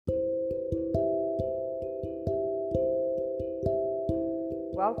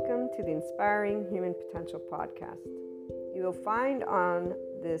Welcome to the Inspiring Human Potential podcast. You will find on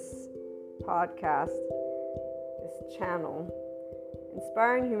this podcast, this channel,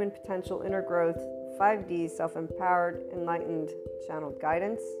 Inspiring Human Potential Inner Growth 5D Self-Empowered Enlightened Channeled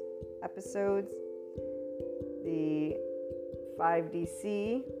Guidance episodes, the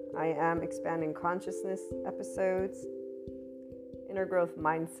 5DC I Am Expanding Consciousness episodes, Inner Growth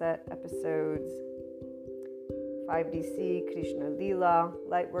Mindset episodes, 5DC Krishna Lila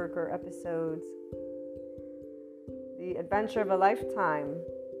Lightworker episodes, The Adventure of a Lifetime,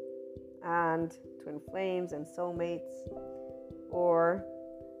 and Twin Flames and Soulmates, or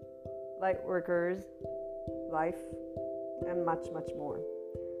Lightworkers, Life, and much, much more.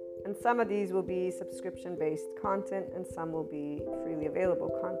 And some of these will be subscription-based content and some will be freely available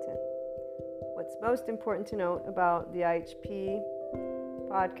content. What's most important to note about the IHP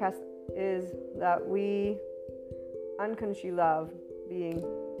podcast is that we unconsciously love being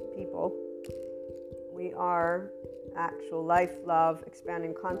people. We are actual life, love,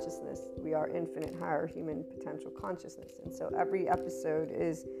 expanding consciousness. We are infinite higher human potential consciousness. And so every episode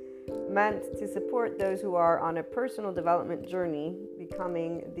is meant to support those who are on a personal development journey,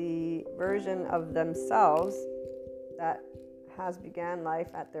 becoming the version of themselves that has began life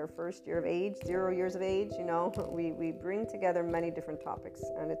at their first year of age, 0 years of age. We bring together many different topics,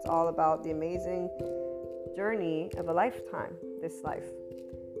 and it's all about the amazing journey of a lifetime, this life.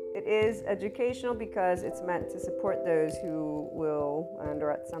 It is educational because it's meant to support those who will, and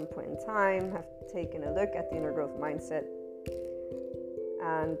or at some point in time, have taken a look at the inner growth mindset.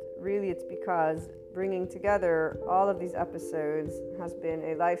 And really it's because bringing together all of these episodes has been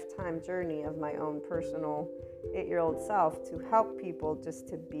a lifetime journey of my own personal 8-year-old self to help people just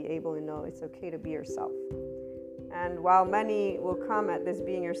to be able to know it's okay to be yourself. And while many will come at this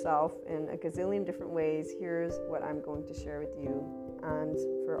being yourself in a gazillion different ways, here's what I'm going to share with you. And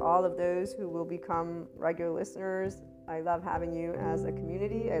for all of those who will become regular listeners, I love having you as a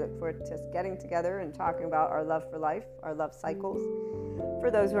community. I look forward to getting together and talking about our love for life, our love cycles. For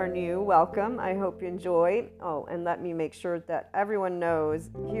those who are new, welcome. I hope you enjoy. Oh, and let me make sure that everyone knows,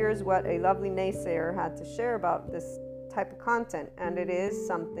 here's what a lovely naysayer had to share about this type of content. And it is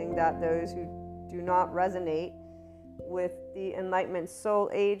something that those who do not resonate with the Enlightenment Soul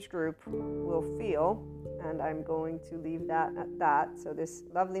age group will feel, and I'm going to leave that at that. So this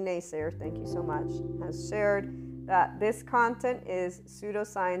lovely naysayer, thank you so much, has shared that this content is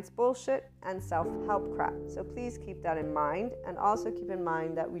pseudoscience bullshit and self-help crap. So please keep that in mind, and also keep in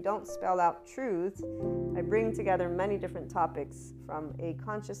mind that we don't spell out truth. I bring together many different topics from a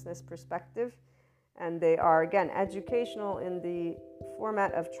consciousness perspective, and they are, again, educational in the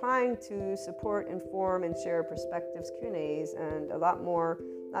format of trying to support, inform, and share perspectives, Q&As, and a lot more,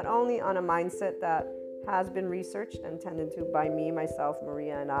 not only on a mindset that has been researched and tended to by me, myself,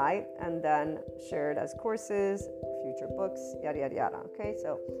 Maria, and I, and then shared as courses, future books, yada, yada, yada. Okay,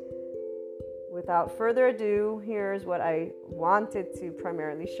 so without further ado, here's what I wanted to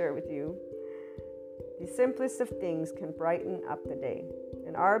primarily share with you. The simplest of things can brighten up the day.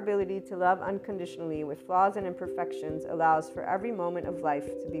 And our ability to love unconditionally with flaws and imperfections allows for every moment of life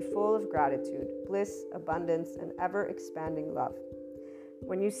to be full of gratitude, bliss, abundance, and ever-expanding love.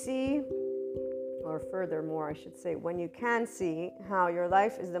 When you see, or furthermore, I should say, when you can see how your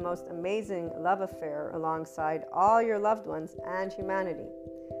life is the most amazing love affair alongside all your loved ones and humanity,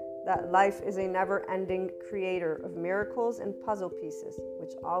 that life is a never-ending creator of miracles and puzzle pieces,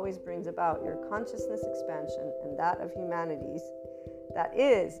 which always brings about your consciousness expansion and that of humanity's. That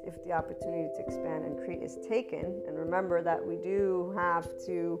is, if the opportunity to expand and create is taken. And remember that we do have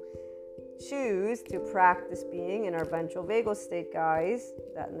to choose to practice being in our ventral vagal state, guys,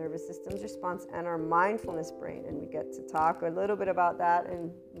 that nervous system's response, and our mindfulness brain. And we get to talk a little bit about that in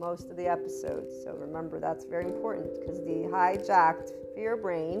most of the episodes. So remember, that's very important, because the hijacked fear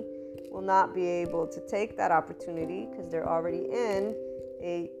brain will not be able to take that opportunity because they're already in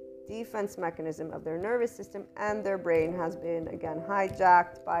a defense mechanism of their nervous system, and their brain has been, again,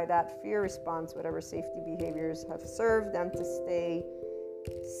 hijacked by that fear response, whatever safety behaviors have served them to stay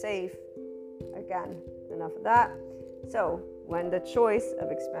safe. Again, enough of that. So when the choice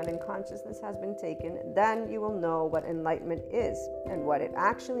of expanding consciousness has been taken, then you will know what enlightenment is and what it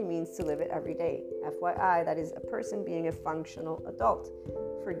actually means to live it every day. FYI, that is a person being a functional adult.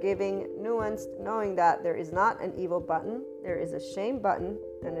 Forgiving, nuanced, knowing that there is not an evil button, there is a shame button,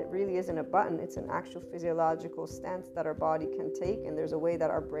 and it really isn't a button, it's an actual physiological stance that our body can take, and there's a way that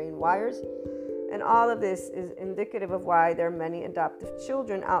our brain wires. And all of this is indicative of why there are many adoptive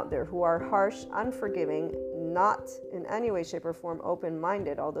children out there who are harsh, unforgiving, not in any way, shape, or form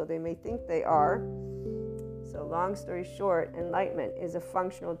open-minded, although they may think they are. So long story short, enlightenment is a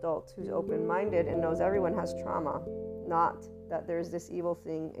functional adult who's open-minded and knows everyone has trauma, not that there's this evil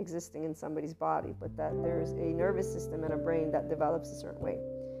thing existing in somebody's body, but that there's a nervous system and a brain that develops a certain way.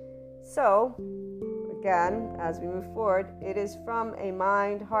 So, again, as we move forward, it is from a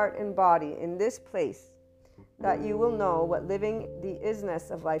mind, heart, and body in this place that you will know what living the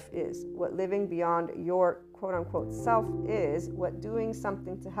isness of life is, what living beyond your quote-unquote self is, what doing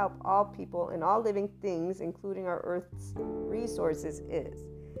something to help all people and all living things, including our Earth's resources, is.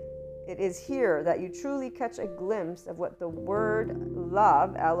 It is here that you truly catch a glimpse of what the word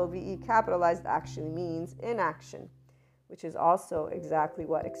love, L-O-V-E capitalized, actually means in action, which is also exactly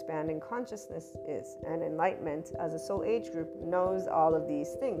what expanding consciousness is. And enlightenment, as a soul age group, knows all of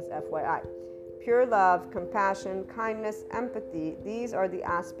these things, FYI. Pure love, compassion, kindness, empathy, these are the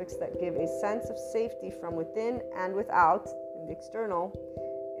aspects that give a sense of safety from within and without, in the external.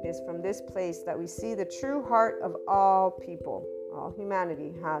 It is from this place that we see the true heart of all people. All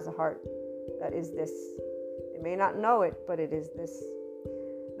humanity has a heart that is this. They may not know it, but it is this.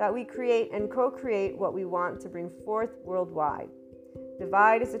 That we create and co-create what we want to bring forth worldwide.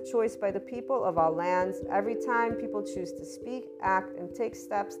 Divide is a choice by the people of all lands. Every time people choose to speak, act, and take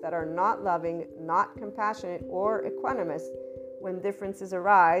steps that are not loving, not compassionate, or equanimous when differences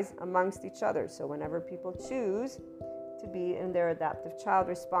arise amongst each other. So whenever people choose to be in their adaptive child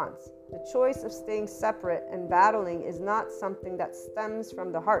response, the choice of staying separate and battling is not something that stems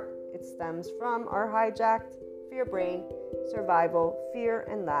from the heart. It stems from our hijacked fear brain, survival, fear,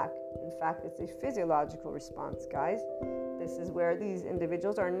 and lack. In fact, it's a physiological response, guys. This is where these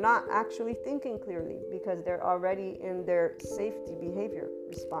individuals are not actually thinking clearly because they're already in their safety behavior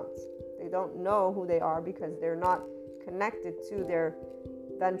response. They don't know who they are because they're not connected to their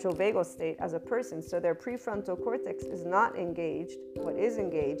ventral vagal state as a person. So their prefrontal cortex is not engaged. What is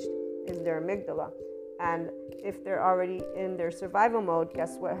engaged is their amygdala. And if they're already in their survival mode,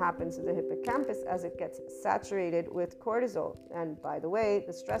 guess what happens to the hippocampus as it gets saturated with cortisol? And by the way,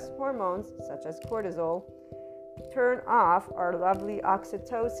 the stress hormones, such as cortisol, turn off our lovely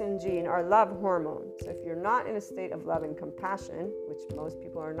oxytocin gene, our love hormone. So if you're not in a state of love and compassion, which most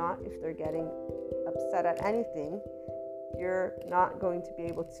people are not if they're getting upset at anything, you're not going to be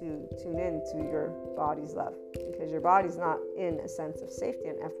able to tune in to your body's love because your body's not in a sense of safety.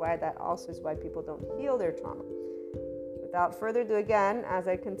 And FYI, that also is why people don't heal their trauma. Without further ado, again, as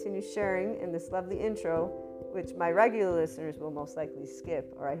I continue sharing in this lovely intro, which my regular listeners will most likely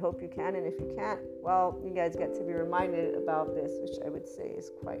skip, or I hope you can, and if you can't, well, you guys get to be reminded about this, which I would say is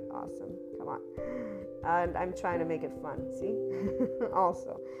quite awesome. Come on. And I'm trying to make it fun, see?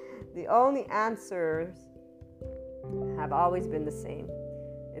 Also, the only answers have always been the same.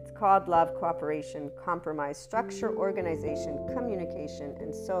 It's called love, cooperation, compromise, structure, organization, communication,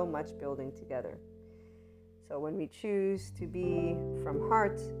 and so much building together. So when we choose to be from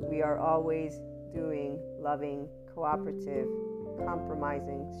heart, we are always doing loving, cooperative,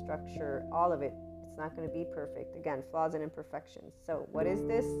 compromising, structure, all of it. It's not going to be perfect. Again, flaws and imperfections. So what is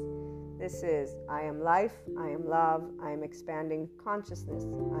this? This is I am life, I am love, I am expanding consciousness,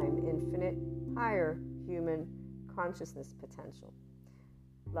 I am infinite, higher human consciousness potential.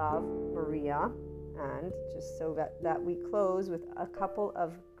 Love, Maria. And just so that we close with a couple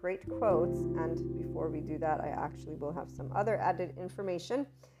of great quotes, and before we do that, I actually will have some other added information.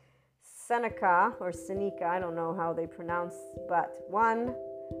 Seneca, or Seneca, I don't know how they pronounce, but one,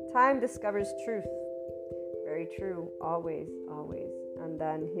 time discovers truth. Very true, always, always. And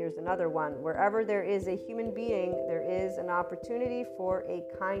then here's another one. Wherever there is a human being, there is an opportunity for a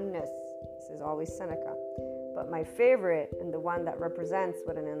kindness. This is always Seneca. But my favorite, and the one that represents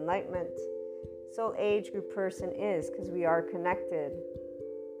what an enlightenment soul age group person is, because we are connected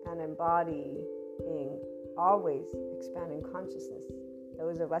and embodying always expanding consciousness.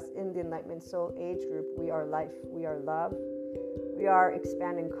 Those of us in the enlightenment soul age group, we are life, we are love, we are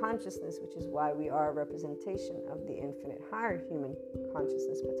expanding consciousness, which is why we are a representation of the infinite higher human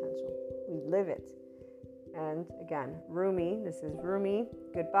consciousness potential. We live it. And again, Rumi, this is Rumi,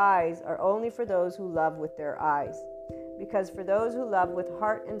 goodbyes are only for those who love with their eyes. Because for those who love with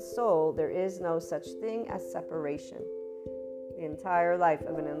heart and soul, there is no such thing as separation. The entire life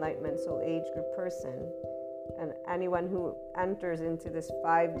of an enlightenment soul age group person, and anyone who enters into this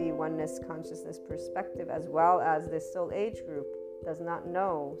 5D oneness consciousness perspective, as well as this soul age group, does not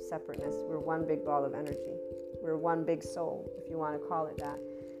know separateness. We're one big ball of energy. We're one big soul, if you want to call it that.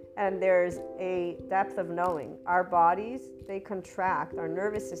 And there's a depth of knowing. Our bodies, they contract. Our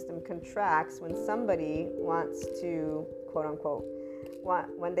nervous system contracts when somebody wants to, quote unquote,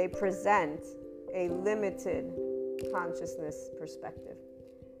 when they present a limited consciousness perspective.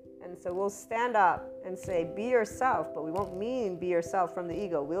 And so we'll stand up and say, be yourself, but we won't mean be yourself from the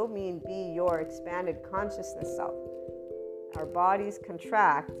ego. We'll mean be your expanded consciousness self. Our bodies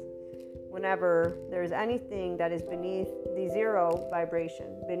contract whenever there's anything that is beneath the zero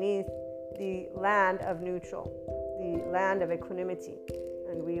vibration, beneath the land of neutral, the land of equanimity.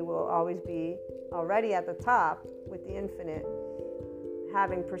 And we will always be already at the top with the infinite,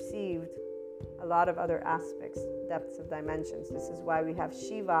 having perceived a lot of other aspects, depths of dimensions. This is why we have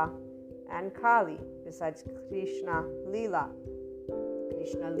Shiva and Kali, besides Krishna Lila.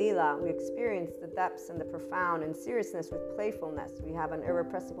 Krishna Lila, we experience the depths and the profound and seriousness with playfulness. We have an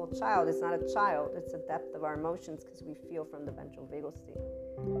irrepressible child. It's not a child, it's the depth of our emotions because we feel from the ventral vagal state.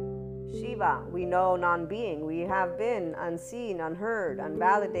 Shiva, we know non-being. We have been unseen, unheard,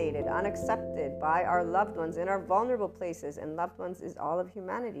 unvalidated, unaccepted by our loved ones in our vulnerable places. And loved ones is all of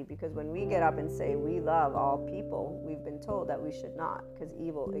humanity, because when we get up and say we love all people, we've been told that we should not, because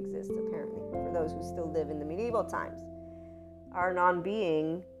evil exists apparently for those who still live in the medieval times. Our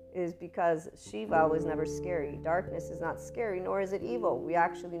non-being is because Shiva was never scary. Darkness is not scary, nor is it evil. We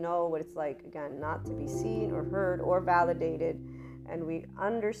actually know what it's like, again, not to be seen or heard or validated. And we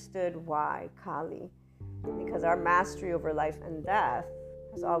understood why, Kali, because our mastery over life and death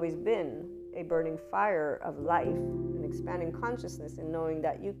has always been a burning fire of life, an expanding consciousness, and knowing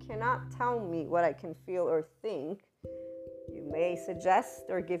that you cannot tell me what I can feel or think. You may suggest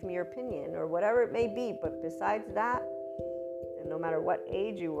or give me your opinion or whatever it may be, but besides that, and no matter what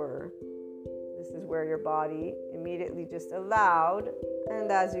age you were, this is where your body immediately just allowed,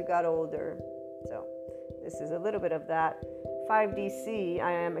 and as you got older. So this is a little bit of that 5DC,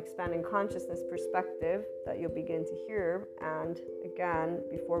 I am expanding consciousness perspective that you'll begin to hear. And again,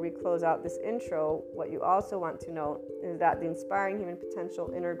 before we close out this intro, what you also want to know is that the Inspiring Human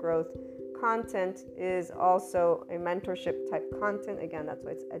Potential Inner Growth content is also a mentorship type content. Again, that's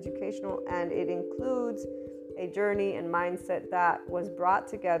why it's educational, and it includes a journey and mindset that was brought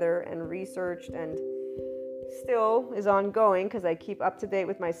together and researched and still is ongoing, because I keep up to date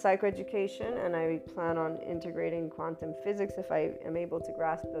with my psychoeducation, and I plan on integrating quantum physics if I am able to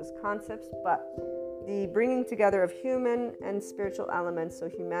grasp those concepts. But the bringing together of human and spiritual elements, so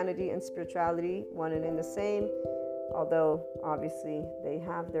humanity and spirituality, one and in the same, although obviously they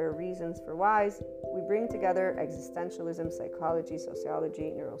have their reasons for whys, we bring together existentialism, psychology,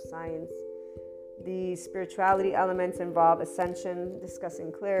 sociology, neuroscience. The spirituality elements involve ascension,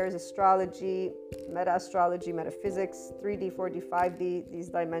 discussing clairs, astrology, meta-astrology, metaphysics, 3D, 4D, 5D, these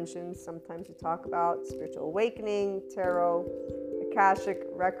dimensions. Sometimes we talk about spiritual awakening, tarot, Akashic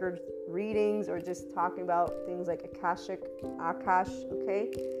record readings, or just talking about things like Akashic, Akash,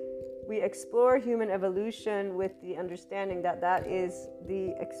 okay? We explore human evolution with the understanding that that is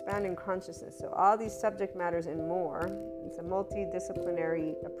the expanding consciousness. So all these subject matters and more. It's a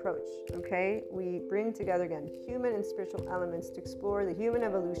multidisciplinary approach, okay? We bring together, again, human and spiritual elements to explore the human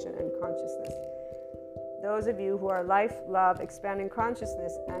evolution and consciousness. Those of you who are life, love, expanding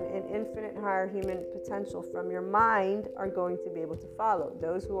consciousness, and in infinite higher human potential from your mind are going to be able to follow.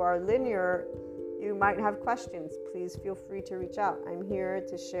 Those who are linear, you might have questions. Please feel free to reach out. I'm here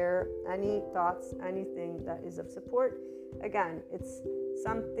to share any thoughts, anything that is of support. Again, it's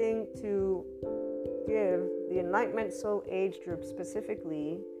something to give the Enlightenment Soul Age group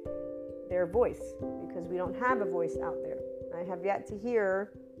specifically their voice, because we don't have a voice out there. I have yet to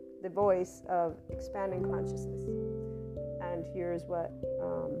hear the voice of expanding consciousness. And here's what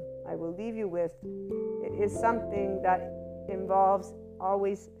I will leave you with. It is something that involves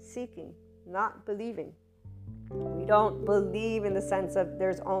always seeking, not believing. We don't believe in the sense of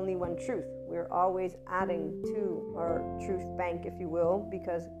there's only one truth. We're always adding to our truth bank, if you will,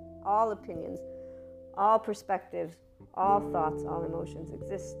 because all opinions, all perspectives, all thoughts, all emotions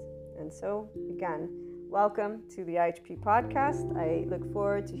exist. And so, again, welcome to the IHP podcast. I look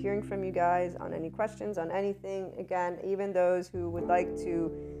forward to hearing from you guys on any questions, on anything. Again, even those who would like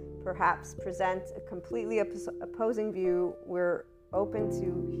to perhaps present a completely opposing view, we're open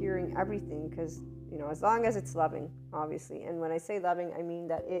to hearing everything, because, you know, as long as it's loving, obviously. And when I say loving, I mean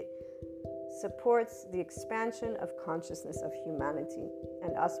that it supports the expansion of consciousness of humanity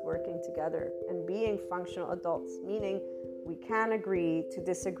and us working together and being functional adults, meaning we can agree to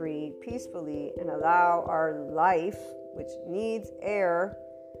disagree peacefully and allow our life, which needs air,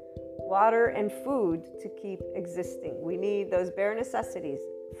 water, and food to keep existing. We need those bare necessities.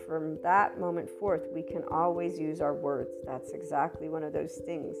 From that moment forth, we can always use our words. That's exactly one of those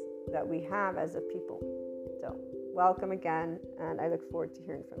things that we have as a people. So, welcome again, and I look forward to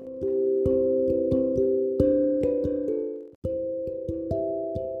hearing from you.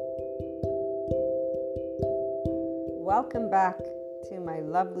 Welcome back to my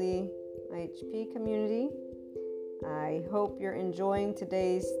lovely IHP community. I hope you're enjoying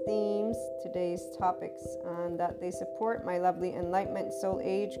today's themes, today's topics, and that they support my lovely Enlightenment Soul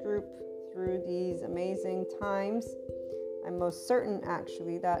Age group through these amazing times. I'm most certain,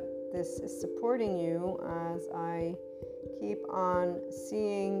 actually, that this is supporting you as I keep on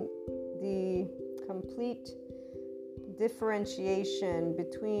seeing the complete differentiation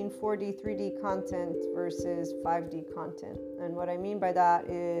between 4D, 3D content versus 5D content. And what I mean by that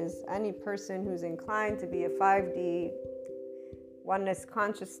is any person who's inclined to be a 5D oneness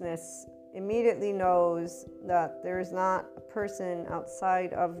consciousness immediately knows that there's not a person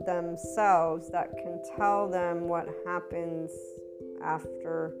outside of themselves that can tell them what happens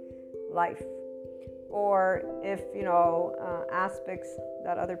after life. Or if, aspects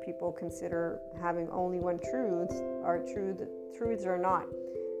that other people consider having only one truth are truths or not.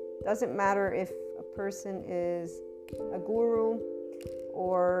 Doesn't matter if a person is a guru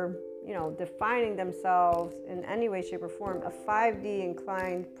or, defining themselves in any way, shape, or form. A 5D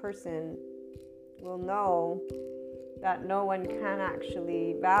inclined person will know that no one can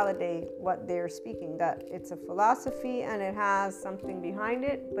actually validate what they're speaking, that it's a philosophy and it has something behind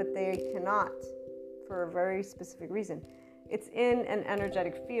it, but they cannot, for a very specific reason. It's in an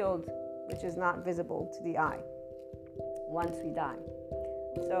energetic field which is not visible to the eye once we die.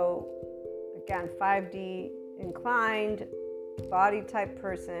 So again, 5D inclined, body type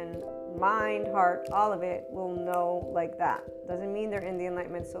person, mind, heart, all of it will know like that. Doesn't mean they're in the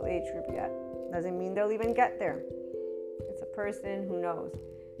Enlightenment Soul Age group yet. Doesn't mean they'll even get there. It's a person who knows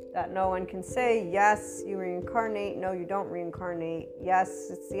that no one can say, yes, you reincarnate, no, you don't reincarnate, yes,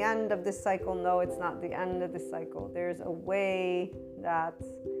 it's the end of this cycle, no, it's not the end of this cycle. There's a way that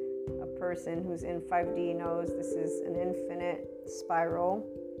a person who's in 5D knows this is an infinite spiral,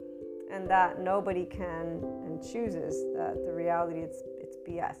 and that nobody can and chooses that the reality it's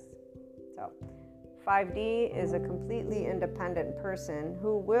BS. So 5D is a completely independent person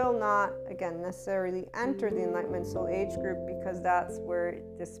who will not, again, necessarily enter the Enlightenment Soul Age group, because that's where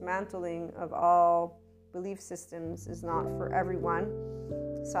dismantling of all belief systems is not for everyone.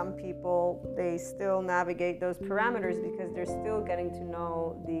 Some people, they still navigate those parameters because they're still getting to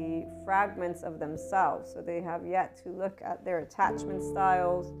know the fragments of themselves. So they have yet to look at their attachment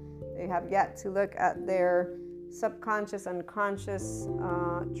styles. They have yet to look at their subconscious, unconscious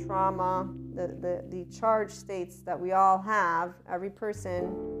trauma, the charged states that we all have. Every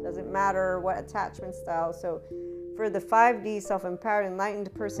person, doesn't matter what attachment style. So for the 5D self-empowered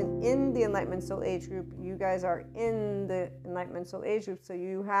enlightened person in the Enlightenment Soul Age group, you guys are in the Enlightenment Soul Age group, so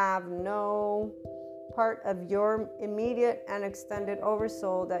you have no part of your immediate and extended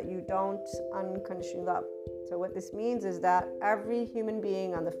oversoul that you don't unconditionally love. So what this means is that every human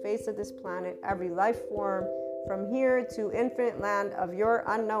being on the face of this planet, every life form, from here to infinite land of your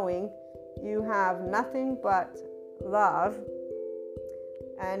unknowing, you have nothing but love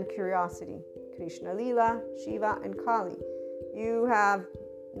and curiosity. Krishna Lila, Shiva, and Kali. You have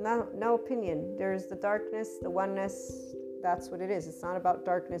no opinion. There's the darkness, the oneness. That's what it is. It's not about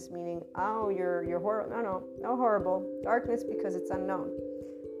darkness meaning, oh, you're horrible. No horrible. Darkness because it's unknown.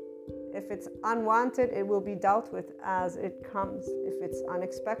 If it's unwanted, it will be dealt with as it comes. If it's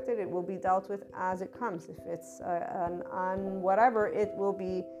unexpected, it will be dealt with as it comes. If it's whatever, it will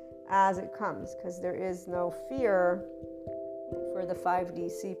be as it comes, because there is no fear for the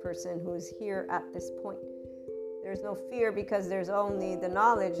 5DC person who is here at this point. There's no fear because there's only the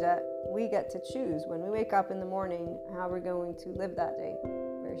knowledge that we get to choose when we wake up in the morning how we're going to live that day.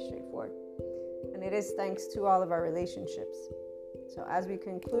 Very straightforward. And it is thanks to all of our relationships. So as we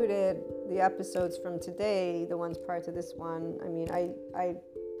concluded the episodes from today, the ones prior to this one, I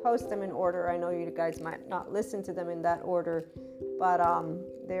post them in order. I know you guys might not listen to them in that order, but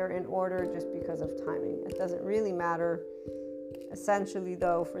they're in order just because of timing. It doesn't really matter. Essentially,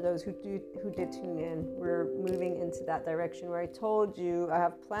 though, for those who did tune in, we're moving into that direction where I told you I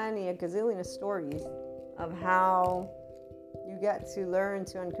have a gazillion of stories of how you get to learn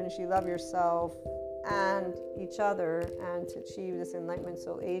to unconditionally love yourself and each other and to achieve this Enlightenment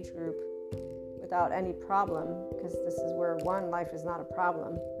Soul Age group without any problem, because this is where one life is not a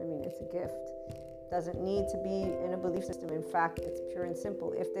problem. It's a gift. It doesn't need to be in a belief system. In fact, it's pure and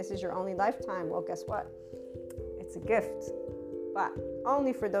simple. If this is your only lifetime, well, guess what? It's a gift. But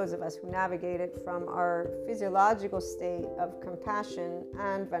only for those of us who navigate it from our physiological state of compassion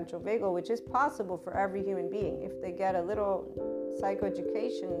and ventral vagal, which is possible for every human being. If they get a little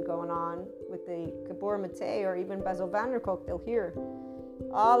psychoeducation going on with the Gabor Mate or even Bessel van der Kolk, they'll hear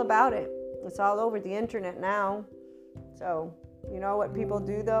all about it. It's all over the internet now. So you know what people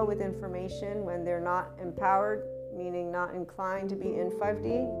do though with information when they're not empowered? meaning not inclined to be in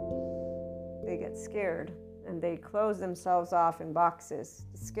 5D, they get scared and they close themselves off in boxes.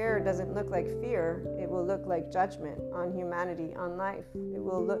 Scared doesn't look like fear. It will look like judgment on humanity, on life. It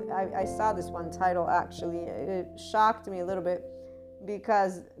will look, I saw this one title actually. It shocked me a little bit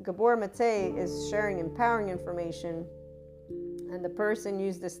because Gabor Mate is sharing empowering information, and the person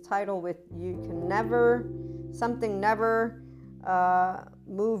used this title with "you can never, something never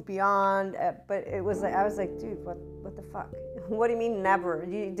move beyond," but it was like, I was like, dude, what the fuck? What do you mean never?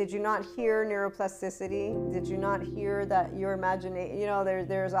 Did you not hear neuroplasticity? Did you not hear that your imagination,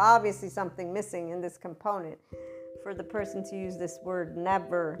 there's obviously something missing in this component for the person to use this word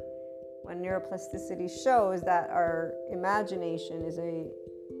never, when neuroplasticity shows that our imagination is a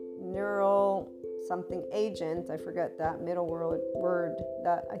neural something agent. I forget that middle word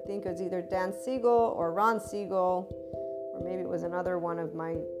that I think it was either Dan Siegel or Ron Siegel, or maybe it was another one of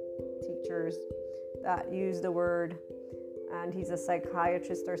my teachers that used the word. And he's a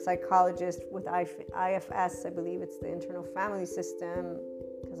psychiatrist or psychologist with IFS, I believe it's the Internal Family System,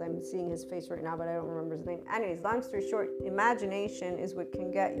 because I'm seeing his face right now, but I don't remember his name. Anyways, long story short, imagination is what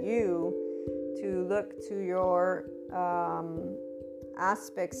can get you to look to your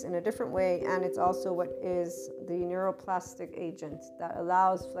aspects in a different way, and it's also what is the neuroplastic agent that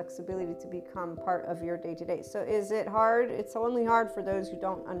allows flexibility to become part of your day-to-day. So is it hard? It's only hard for those who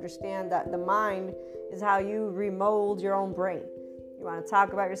don't understand that the mind is how you remold your own brain. You want to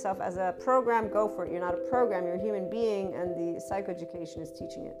talk about yourself as a program, go for it. You're not a program, you're a human being, and the psychoeducation is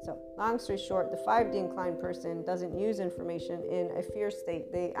teaching it. So long story short, the 5D inclined person doesn't use information in a fear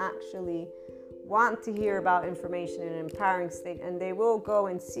state. They actually want to hear about information in an empowering state, and they will go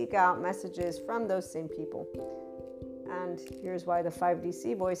and seek out messages from those same people. And here's why the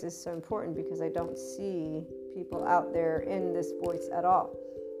 5DC voice is so important, because I don't see people out there in this voice at all.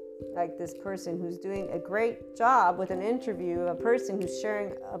 Like this person who's doing a great job with an interview, a person who's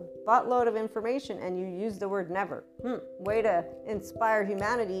sharing a buttload of information, and you use the word never. Way to inspire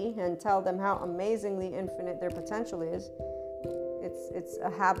humanity and tell them how amazingly infinite their potential is. It's a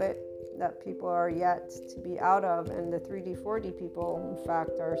habit that people are yet to be out of, and the 3D, 4D people, in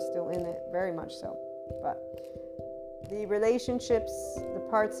fact, are still in it, very much so. But the relationships, the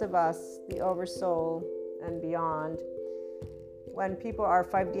parts of us, the oversoul, and beyond, when people are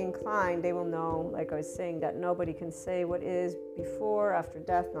 5D inclined, they will know, like I was saying, that nobody can say what is before, after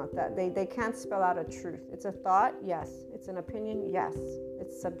death, not that. They can't spell out a truth. It's a thought, yes. It's an opinion, yes.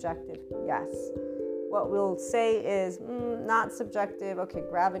 It's subjective, yes. What we'll say is not subjective. Okay,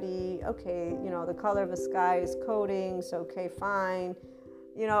 gravity. Okay, the color of the sky is coding. So, okay, fine.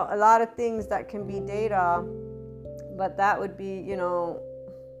 A lot of things that can be data, but that would be,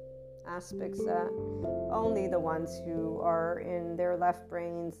 aspects that only the ones who are in their left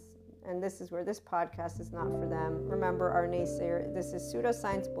brains, and this is where this podcast is not for them. Remember our naysayer, this is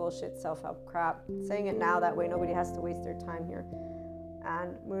pseudoscience bullshit, self-help crap. Saying it now, that way nobody has to waste their time here.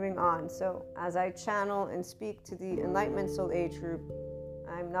 And moving on. So as I channel and speak to the Enlightenment Soul Age group,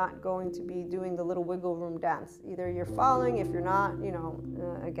 I'm not going to be doing the little wiggle room dance. Either you're following, if you're not,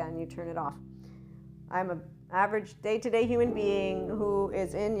 again, you turn it off. I'm an average day-to-day human being who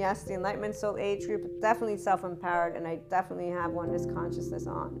is in, yes, the Enlightenment Soul Age group, definitely self-empowered, and I definitely have oneness consciousness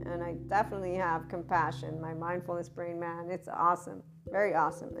on, and I definitely have compassion, my mindfulness brain, man, it's awesome, very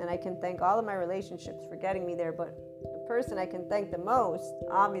awesome, and I can thank all of my relationships for getting me there, but the person I can thank the most,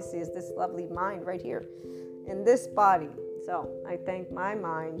 obviously, is this lovely mind right here, in this body. So I thank my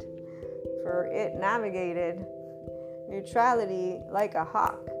mind for it navigated neutrality like a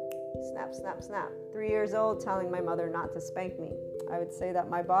hawk. Snap, snap, snap. 3 years old, telling my mother not to spank me. I would say that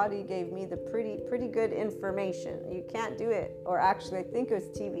my body gave me the pretty good information. You can't do it. Or actually, I think it was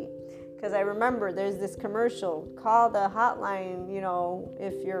TV. Because I remember there's this commercial, call the hotline,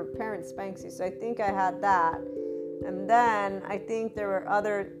 if your parent spanks you. So I think I had that. And then I think there were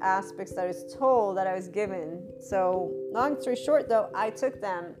other aspects that I was told that I was given. So long story short, though, I took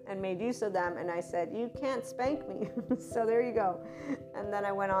them and made use of them. And I said, you can't spank me. So there you go. And then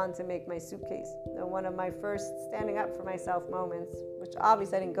I went on to make my suitcase. And one of my first standing up for myself moments, which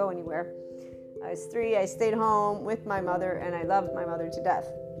obviously I didn't go anywhere. I was 3. I stayed home with my mother, and I loved my mother to death.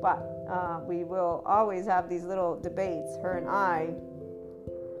 But we will always have these little debates, her and I,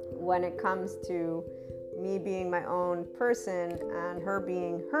 when it comes to me being my own person and her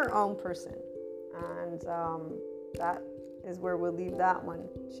being her own person. And that is where we'll leave that one.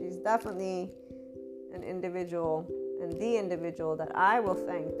 She's definitely an individual, and the individual that I will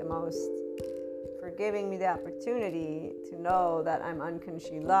thank the most for giving me the opportunity to know that I'm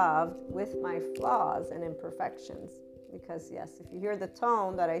unconditionally loved with my flaws and imperfections. Because yes, if you hear the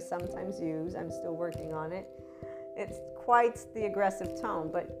tone that I sometimes use, I'm still working on it. it's quite the aggressive tone.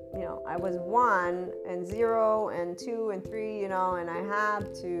 But I was 1 and 0 and 2 and 3, and I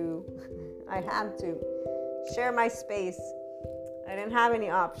had to share my space. I didn't have any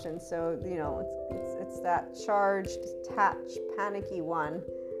options. So it's that charged, attached, panicky one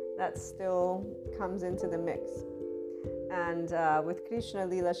that still comes into the mix. And with Krishna,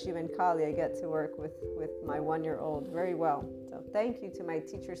 Leela, Shiva, and Kali, I get to work with my 1-year-old very well. So thank you to my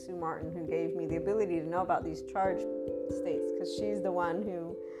teacher, Sue Martin, who gave me the ability to know about these charged states, because she's the one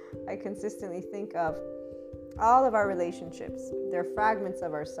who I consistently think of. All of our relationships, they're fragments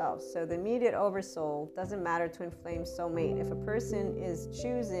of ourselves. So the immediate oversoul doesn't matter, twin flame, soulmate. If a person is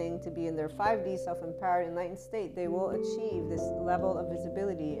choosing to be in their 5D self-empowered enlightened state, they will achieve this level of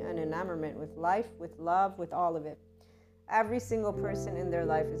visibility and enamorment with life, with love, with all of it. Every single person in their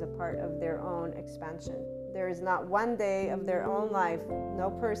life is a part of their own expansion. There is not one day of their own life, no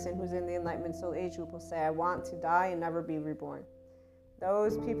person who's in the Enlightenment Soul Age group will say, I want to die and never be reborn.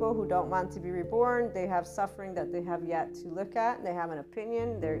 Those people who don't want to be reborn, they have suffering that they have yet to look at. They have an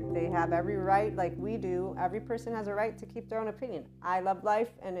opinion. They have every right, like we do. Every person has a right to keep their own opinion. I love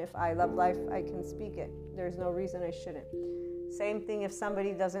life, and if I love life, I can speak it. There's no reason I shouldn't. Same thing if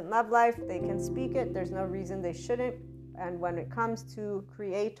somebody doesn't love life, they can speak it. There's no reason they shouldn't. And when it comes to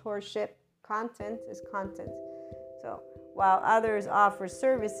creatorship, content is content. So while others offer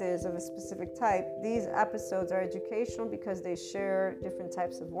services of a specific type, these episodes are educational because they share different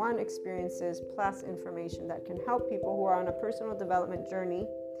types of experiences plus information that can help people who are on a personal development journey.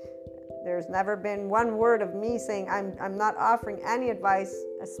 There's never been one word of me saying I'm not offering any advice,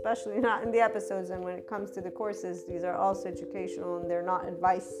 especially not in the episodes. And when it comes to the courses, these are also educational and they're not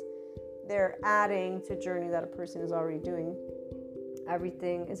advice. They're adding to journey that a person is already doing.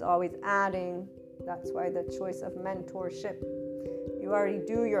 Everything is always adding. That's why the choice of mentorship. You already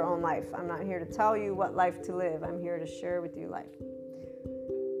do your own life. I'm not here to tell you what life to live. I'm here to share with you life.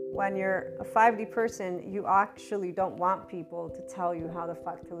 When you're a 5D person, you actually don't want people to tell you how the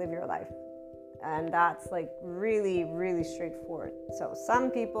fuck to live your life. And that's like really, really straightforward. So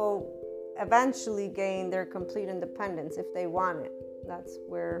some people eventually gain their complete independence if they want it. That's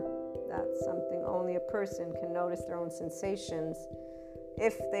something only a person can notice their own sensations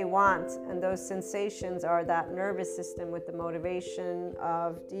if they want, and those sensations are that nervous system with the motivation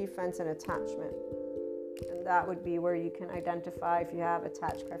of defense and attachment. And that would be where you can identify if you have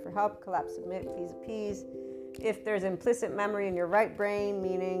attached, cry for help, collapse, submit, please appease. If there's implicit memory in your right brain,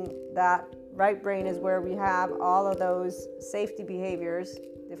 meaning that right brain is where we have all of those safety behaviors,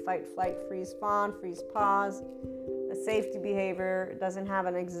 the fight, flight, freeze, fawn, freeze, pause. A safety behavior doesn't have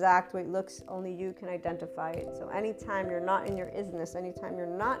an exact way it looks, only you can identify it. So anytime you're not in your isness, anytime you're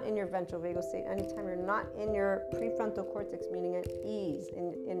not in your ventral vagal state, anytime you're not in your prefrontal cortex, meaning at ease,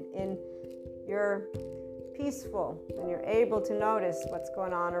 in you're peaceful, and you're able to notice what's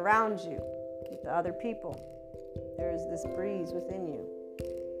going on around you with the other people. There's this breeze within you.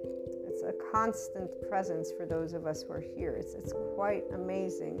 It's a constant presence for those of us who are here. It's quite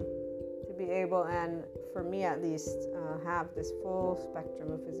amazing to be able, and for me at least, have this full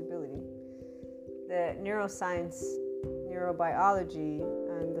spectrum of visibility. The neuroscience, neurobiology,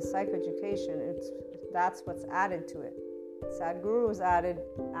 and the psychoeducation, that's what's added to it. Sadhguru has added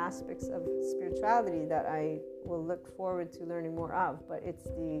aspects of spirituality that I will look forward to learning more of, but it's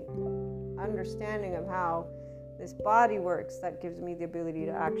the understanding of how this body works that gives me the ability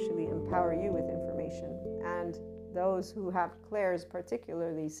to actually empower you with information. And those who have clairs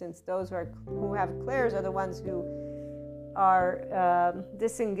particularly, since those who have clairs are the ones who are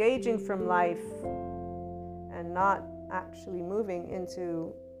disengaging from life and not actually moving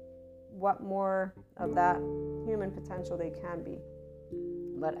into what more of that human potential they can be.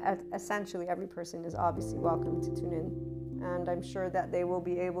 But essentially every person is obviously welcome to tune in, and I'm sure that they will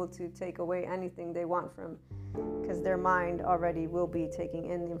be able to take away anything they want from, because their mind already will be taking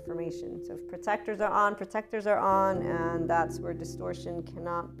in the information. So if protectors are on, and that's where distortion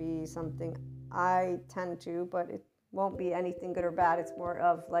cannot be something I tend to, but it won't be anything good or bad. It's more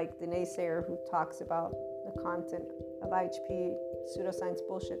of like the naysayer who talks about the content of IHP, pseudoscience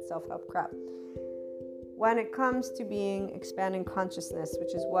bullshit, self-help crap. When it comes to being expanding consciousness,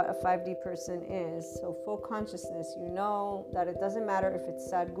 which is what a 5D person is, so full consciousness, you know that it doesn't matter if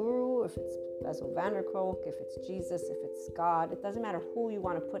it's Sadhguru, if it's Bessel van der Kolk, if it's Jesus, if it's God. It doesn't matter who you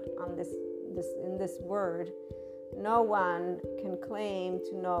want to put on in this word. No one can claim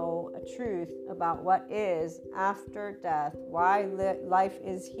to know a truth about what is after death, why life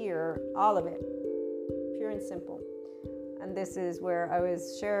is here, all of it, pure and simple. And this is where I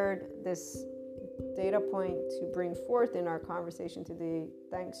was shared this data point to bring forth in our conversation today,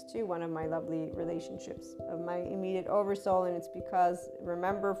 thanks to one of my lovely relationships of my immediate oversoul. And it's because,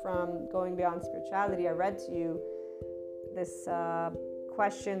 remember from Going Beyond Spirituality, I read to you this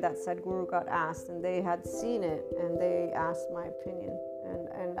question that Sadhguru got asked, and they had seen it, and they asked my opinion.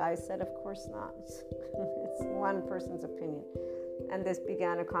 And I said, of course not. It's one person's opinion. And this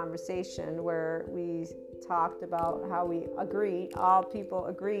began a conversation where we talked about how we agreed, all people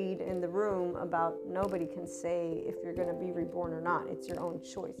agreed in the room about nobody can say if you're going to be reborn or not. It's your own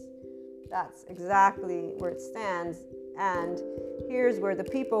choice. That's exactly where it stands. And here's where the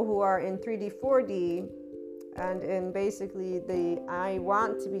people who are in 3D, 4D, and in basically I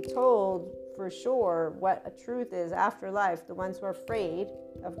want to be told for sure what a truth is after life, the ones who are afraid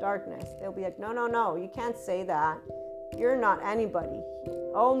of darkness, they'll be like, no, you can't say that. You're not anybody.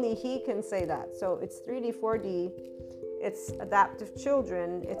 Only he can say that. So it's 3D, 4D. It's adaptive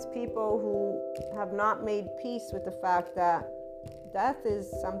children. It's people who have not made peace with the fact that death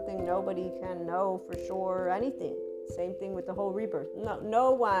is something nobody can know for sure or anything. Same thing with the whole rebirth.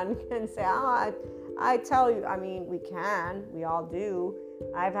 No one can say, I tell you, I mean, we all do.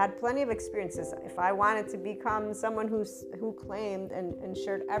 I've had plenty of experiences. If I wanted to become someone who claimed and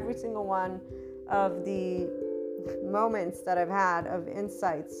shared every single one of the moments that I've had of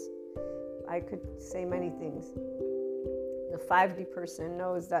insights, I could say many things. The 5D person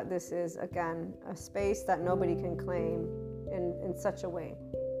knows that this is, again, a space that nobody can claim in such a way.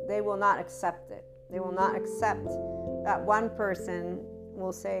 They will not accept it. They will not accept that one person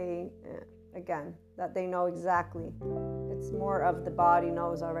will say, again, that they know exactly. It's more of the body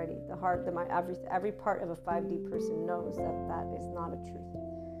knows already. The heart, the mind, every part of a 5D person knows that is not a truth.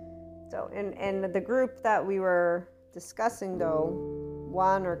 So in the group that we were discussing, though,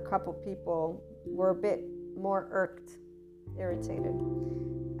 one or a couple people were a bit more irritated.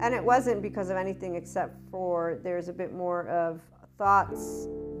 And it wasn't because of anything except for there's a bit more of thoughts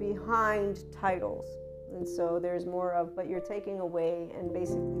behind titles. And so there's more of, but you're taking away and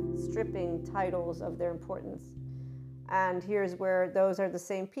basically stripping titles of their importance. And here's where those are the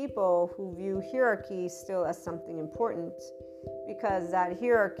same people who view hierarchy still as something important, because that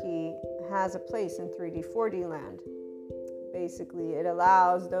hierarchy has a place in 3D, 4D land. Basically, it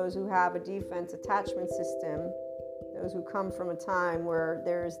allows those who have a defense attachment system, those who come from a time where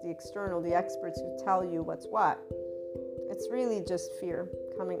there's the external, the experts who tell you what's what. It's really just fear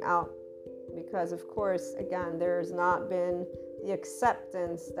coming out. Because, of course, again, there's not been the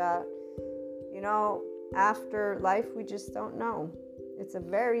acceptance that, after life, we just don't know. It's a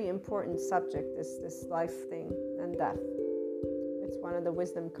very important subject, this life thing and death. It's one of the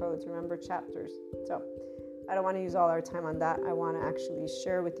wisdom codes, remember, chapters. So I don't want to use all our time on that. I want to actually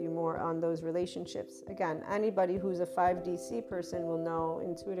share with you more on those relationships. Again, anybody who's a 5DC person will know,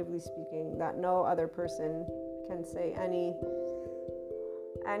 intuitively speaking, that no other person can say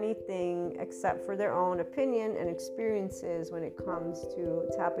anything except for their own opinion and experiences when it comes to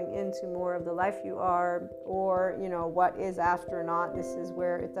tapping into more of the life you are, or what is after or not. This is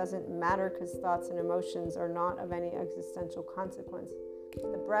where it doesn't matter, because thoughts and emotions are not of any existential consequence.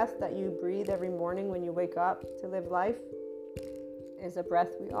 The breath that you breathe every morning when you wake up to live life is a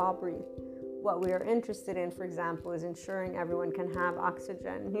breath we all breathe. What we are interested in, for example, is ensuring everyone can have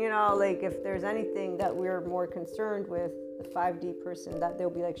oxygen. Like if there's anything that we're more concerned with, the 5D person, that they'll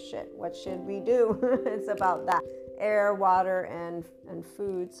be like, shit, what should we do? It's about that. Air, water, and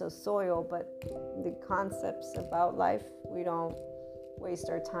food, so soil. But the concepts about life, we don't waste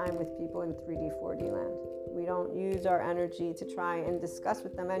our time with people in 3D, 4D land. We don't use our energy to try and discuss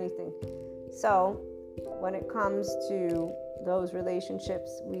with them anything. So when it comes to those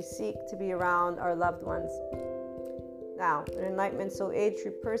relationships, we seek to be around our loved ones. Now, an Enlightenment Soul Age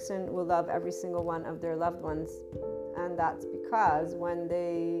group person will love every single one of their loved ones. And that's because when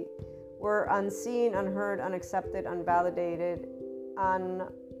they were unseen, unheard, unaccepted, unvalidated,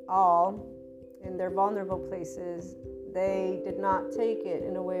 all in their vulnerable places, they did not take it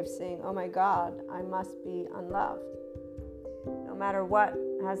in a way of saying, oh my God, I must be unloved. No matter what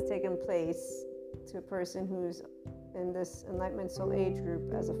has taken place to a person who's in this Enlightenment Soul Age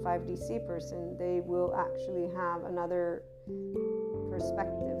group as a 5DC person, they will actually have another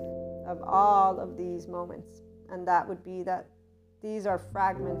perspective of all of these moments. And that would be that these are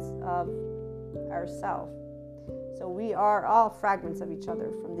fragments of ourself. So we are all fragments of each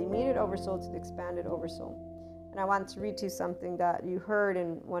other, from the immediate oversoul to the expanded oversoul. And I want to read to you something that you heard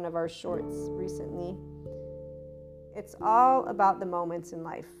in one of our shorts recently. It's all about the moments in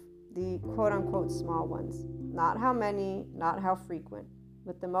life, the quote-unquote small ones. Not how many, not how frequent,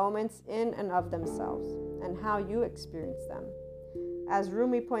 but the moments in and of themselves and how you experience them. As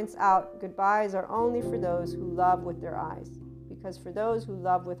Rumi points out, goodbyes are only for those who love with their eyes, because for those who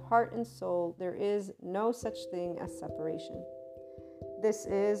love with heart and soul, there is no such thing as separation. This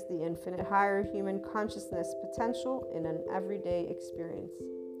is the infinite higher human consciousness potential in an everyday experience.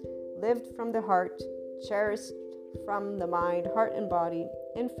 Lived from the heart, cherished from the mind, heart, and body,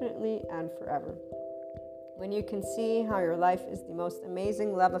 infinitely and forever. When you can see how your life is the most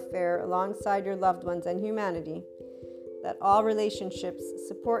amazing love affair alongside your loved ones and humanity, that all relationships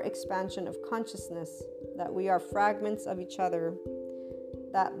support expansion of consciousness, that we are fragments of each other,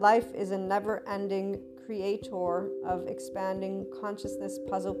 that life is a never-ending creator of expanding consciousness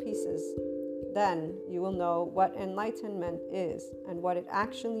puzzle pieces, then you will know what enlightenment is and what it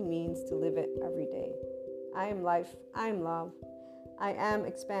actually means to live it every day. I am life, I am love, I am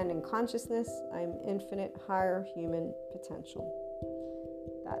expanding consciousness, I am infinite higher human potential.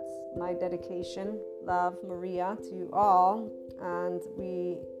 That's my dedication. Love, Maria, to you all, and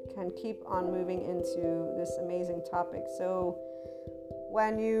we can keep on moving into this amazing topic. So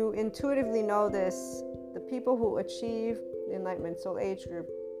when you intuitively know this, the people who achieve the Enlightenment Soul Age group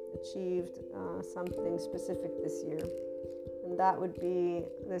achieved something specific this year, and that would be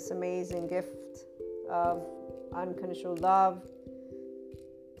this amazing gift of unconditional love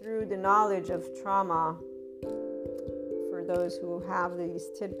through the knowledge of trauma for those who have these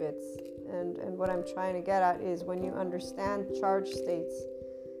tidbits. And what I'm trying to get at is when you understand charge states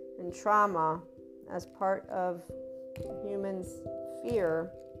and trauma as part of humans' fear,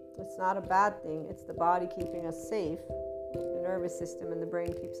 it's not a bad thing. It's the body keeping us safe. The nervous system and the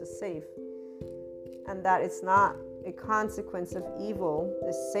brain keeps us safe. And that it's not a consequence of evil.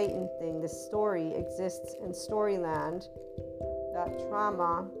 This Satan thing, this story exists in Storyland. That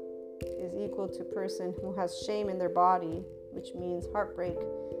trauma is equal to a person who has shame in their body, which means heartbreak,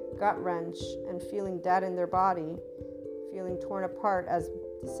 gut wrench, and feeling dead in their body, feeling torn apart, as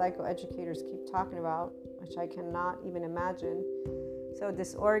the psychoeducators keep talking about, which I cannot even imagine. So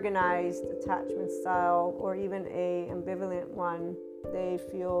disorganized attachment style, or even a ambivalent one, they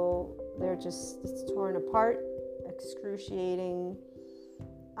feel it's torn apart, excruciating,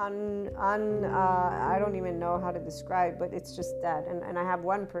 I don't even know how to describe, but it's just dead. And I have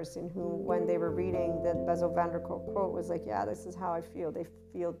one person who, when they were reading the Bessel van der Kolk quote, was like, yeah, this is how I feel. They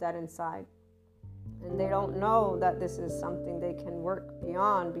feel dead inside. And they don't know that this is something they can work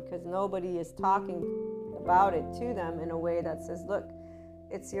beyond, because nobody is talking about it to them in a way that says, look,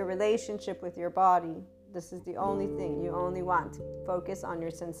 it's your relationship with your body. This is the only thing you only want. Focus on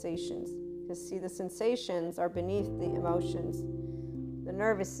your sensations. Because see, the sensations are beneath the emotions, the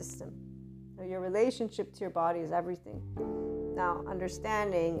nervous system. So your relationship to your body is everything. Now,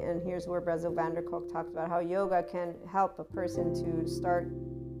 understanding, and here's where Bessel van der Kolk talks about how yoga can help a person to start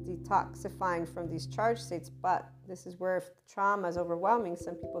detoxifying from these charge states, but this is where if trauma is overwhelming,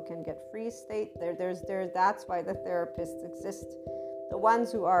 some people can get freeze state. That's why the therapists exist. The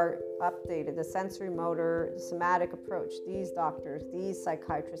ones who are updated, the sensory motor, the somatic approach, these doctors, these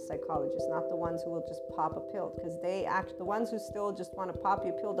psychiatrists, psychologists, not the ones who will just pop a pill, because the ones who still just want to pop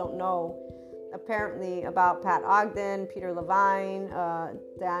you a pill don't know apparently about Pat Ogden, Peter Levine,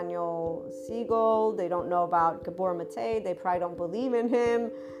 Daniel Siegel. They don't know about Gabor Mate. They probably don't believe in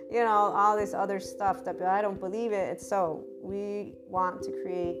him. All this other stuff that I don't believe it. It's so we want to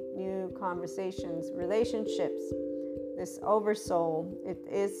create new conversations, relationships. This oversoul, it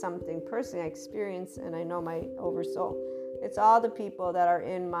is something personally I experience, and I know my oversoul. It's all the people that are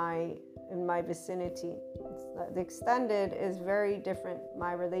in my vicinity. The extended is very different.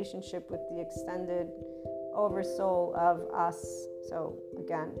 My relationship with the extended oversoul of us. So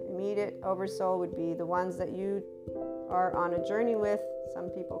again, immediate oversoul would be the ones that you are on a journey with. Some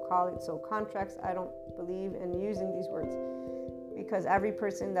people call it soul contracts. I don't believe in using these words, because every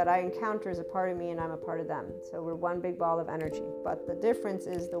person that I encounter is a part of me and I'm a part of them. So we're one big ball of energy. But the difference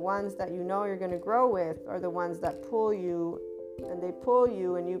is the ones that you know you're going to grow with are the ones that pull you, and they pull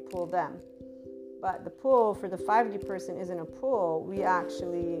you and you pull them. But the pull for the 5D person isn't a pull. We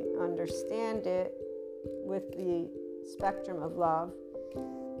actually understand it with the spectrum of love.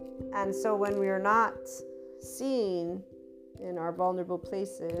 And so when we are not seen in our vulnerable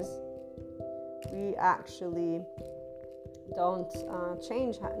places, we actually don't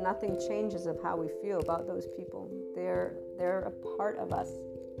change. Nothing changes of how we feel about those people. They're a part of us.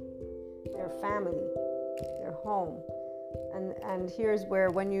 They're family. They're home. And here's where,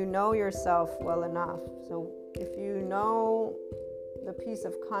 when you know yourself well enough, so if you know the piece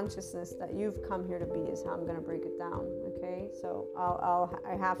of consciousness that you've come here to be, is how I'm going to break it down. Okay, so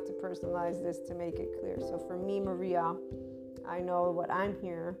I have to personalize this to make it clear. So for me, Maria, I know what I'm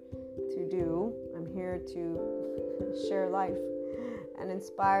here to do. I'm here to share life. and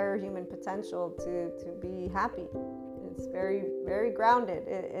inspire human potential to be happy. It's very, very grounded.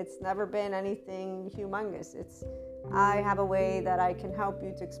 It's never been anything humongous. I have a way that I can help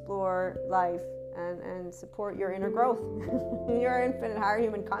you to explore life and support your inner growth, your infinite higher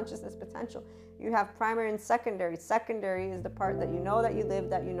human consciousness potential. You have primary and secondary. Secondary is the part that you know that you live,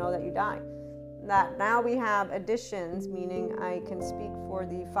 that you know that you die. That now we have additions, meaning I can speak for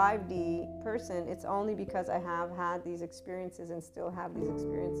the 5D person. It's only because I have had these experiences and still have these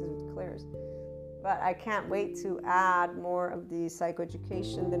experiences with clairs. But I can't wait to add more of the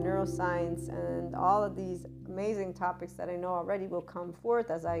psychoeducation, the neuroscience, and all of these amazing topics that I know already will come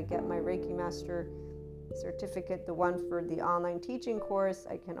forth as I get my Reiki Master certificate, the one for the online teaching course.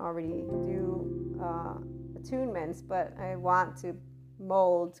 I can already do attunements, but I want to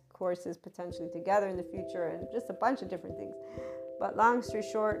mold courses potentially together in the future and just a bunch of different things. But long story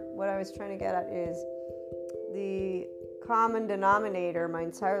short, what I was trying to get at is the common denominator my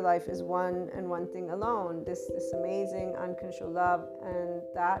entire life is one and one thing alone, this amazing unconditional love, and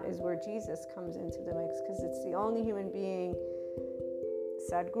that is where Jesus comes into the mix, because it's the only human being.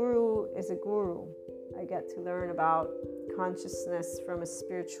 Sadhguru is a guru. I get to learn about consciousness from a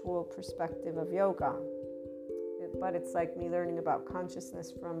spiritual perspective of yoga, but it's like me learning about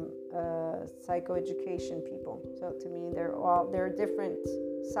consciousness from psychoeducation people. So to me, they're different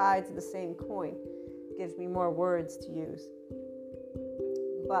sides of the same coin. Gives me more words to use,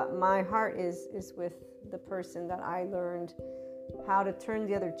 but my heart is with the person that I learned how to turn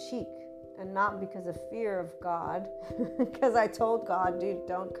the other cheek, and not because of fear of God, because I told God, dude,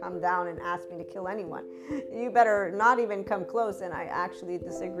 don't come down and ask me to kill anyone. You better not even come close. And I actually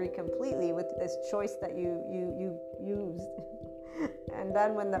disagree completely with this choice that you used. And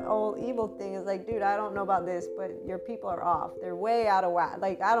then when the whole evil thing is like, dude, I don't know about this, but your people are off. They're way out of whack.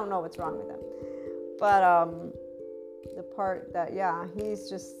 Like, I don't know what's wrong with them. But the part that, yeah, he's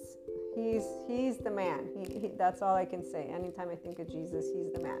the man. He that's all I can say. Anytime I think of Jesus,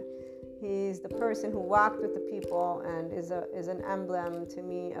 he's the man. He's the person who walked with the people and is an emblem to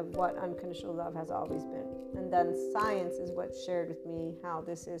me of what unconditional love has always been. And then science is what shared with me how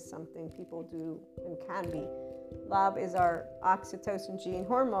this is something people do and can be. Love is our oxytocin gene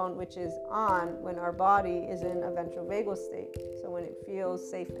hormone, which is on when our body is in a ventrovagal state. So when it feels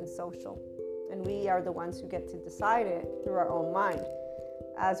safe and social. And we are the ones who get to decide it through our own mind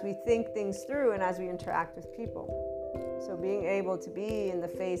as we think things through and as we interact with people. So being able to be in the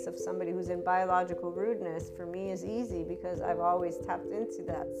face of somebody who's in biological rudeness for me is easy, because I've always tapped into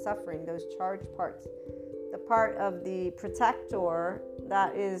that suffering, those charged parts. The part of the protector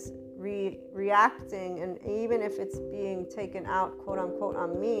that is reacting, and even if it's being taken out, quote unquote,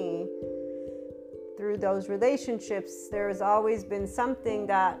 on me, through those relationships, there has always been something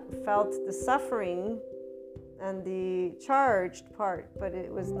that felt the suffering and the charged part, but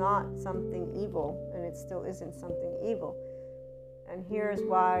it was not something evil, and it still isn't something evil. And here's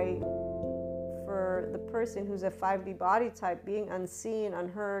why, for the person who's a 5D body type, being unseen,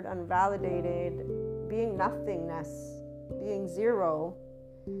 unheard, unvalidated, being nothingness, being zero,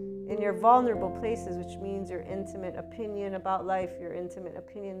 in your vulnerable places, which means your intimate opinion about life, your intimate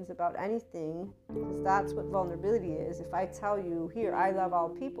opinions about anything, because that's what vulnerability is. If I tell you, here, I love all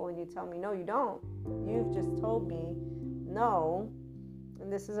people, and you tell me, no, you don't, you've just told me no,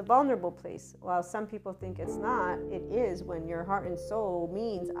 and this is a vulnerable place. While some people think it's not, it is, when your heart and soul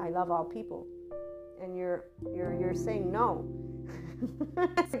means I love all people, and you're saying no.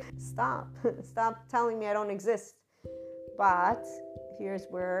 Stop telling me I don't exist. But here's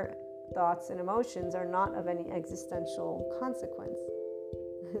where thoughts and emotions are not of any existential consequence.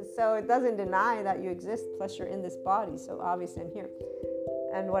 So it doesn't deny that you exist, plus you're in this body, so obviously I'm here.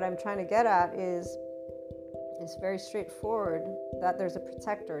 And what I'm trying to get at is it's very straightforward that there's a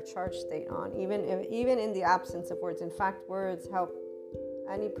protector, a charge state on, even in the absence of words. In fact, words help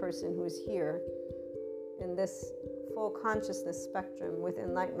any person who is here in this full consciousness spectrum with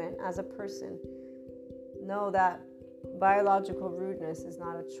enlightenment as a person know that biological rudeness is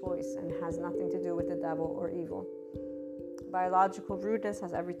not a choice and has nothing to do with the devil or evil. Biological rudeness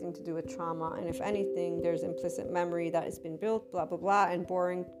has everything to do with trauma, and if anything, there's implicit memory that has been built, blah, blah, blah, and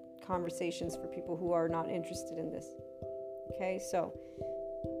boring conversations for people who are not interested in this. Okay, so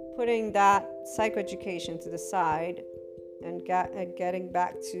putting that psychoeducation to the side and getting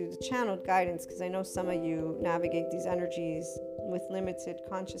back to the channeled guidance, because I know some of you navigate these energies with limited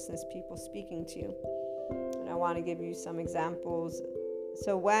consciousness people speaking to you. And I want to give you some examples.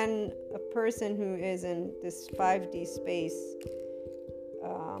 So when a person who is in this 5D space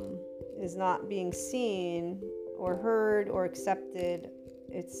is not being seen or heard or accepted,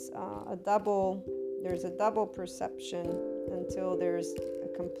 it's there's a double perception until there's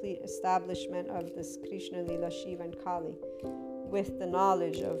a complete establishment of this Krishna, Lila, Shiva, and Kali, with the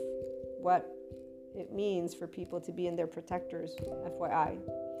knowledge of what it means for people to be in their protectors, FYI.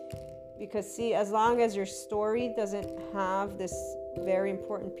 Because see, as long as your story doesn't have this very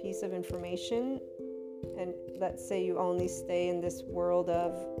important piece of information, and let's say you only stay in this world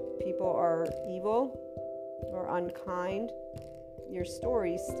of people are evil or unkind, your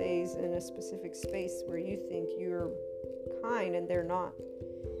story stays in a specific space where you think you're kind and they're not.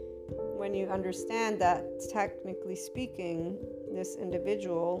 When you understand that, technically speaking, this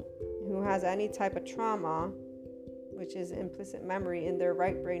individual who has any type of trauma, which is implicit memory in their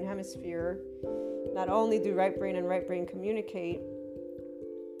right brain hemisphere, not only do right brain and right brain communicate,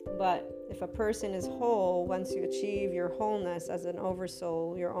 but if a person is whole, once you achieve your wholeness as an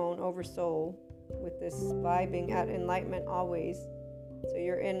oversoul, your own oversoul, with this vibing at enlightenment always, so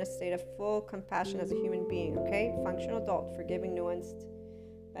you're in a state of full compassion as a human being, okay? Functional adult, forgiving, nuanced,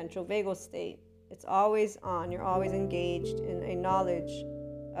 ventral vagal state. It's always on. You're always engaged in a knowledge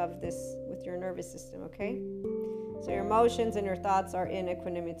of this with your nervous system, okay? So your emotions and your thoughts are in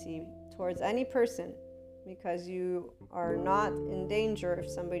equanimity towards any person, because you are not in danger. If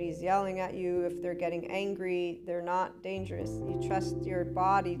somebody's yelling at you, if they're getting angry, they're not dangerous. You trust your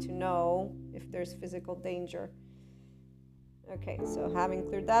body to know if there's physical danger. Okay, so having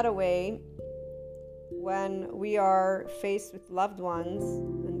cleared that away, when we are faced with loved ones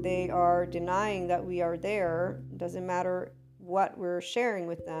and they are denying that we are there, doesn't matter what we're sharing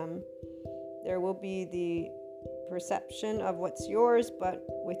with them, there will be the perception of what's yours, but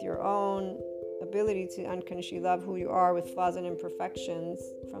with your own ability to unconditionally love who you are with flaws and imperfections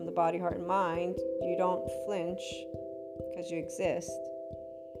from the body, heart, and mind, you don't flinch because you exist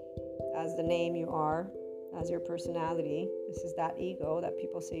as the name you are, as your personality. This is that ego that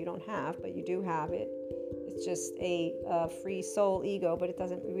people say you don't have, but you do have it. It's just a free soul ego, but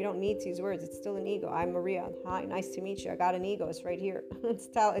we don't need to use words. It's still an ego. I'm Maria. Hi, nice to meet you. I got an ego. It's right here. It's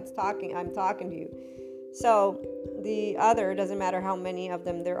talking. I'm talking to you. So the other, doesn't matter how many of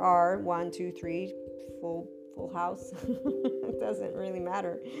them there are, 1, 2, 3, full house. It doesn't really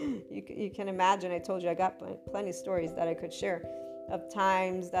matter. You can imagine. I told you I got plenty of stories that I could share of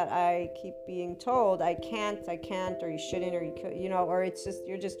times that I keep being told I can't, or you shouldn't, or you could, or it's just,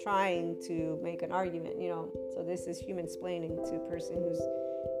 you're just trying to make an argument, So this is human splaining to a person who's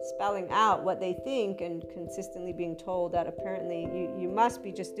spelling out what they think and consistently being told that apparently you must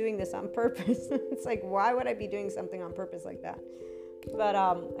be just doing this on purpose. It's like, why would I be doing something on purpose like that? But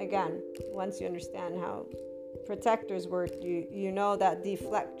again, once you understand how protectors work, you know that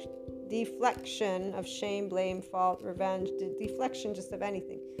deflection of shame, blame, fault, revenge, deflection just of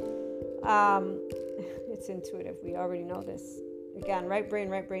anything. It's intuitive. We already know this. Again, right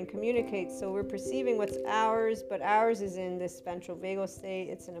brain communicates. So we're perceiving what's ours, but ours is in this ventral vagal state.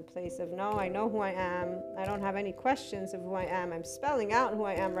 It's in a place of, no, I know who I am. I don't have any questions of who I am. I'm spelling out who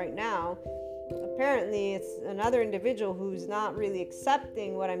I am right now. Apparently, it's another individual who's not really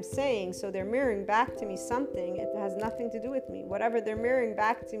accepting what I'm saying, so they're mirroring back to me something. It has nothing to do with me. Whatever they're mirroring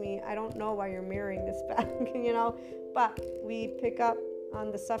back to me, I don't know why you're mirroring this back, But we pick up on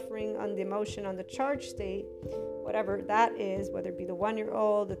the suffering, on the emotion, on the charge state, whatever that is, whether it be the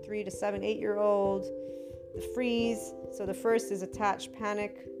 1-year-old, the 3 to 7, 8-year-old, the freeze. So the first is attach,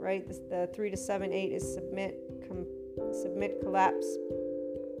 panic, right? The 3 to 7, 8 is submit, collapse.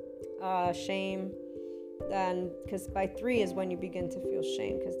 Shame, then, because by 3 is when you begin to feel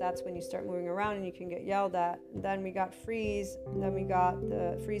shame, because that's when you start moving around and you can get yelled at. And then we got freeze, and then we got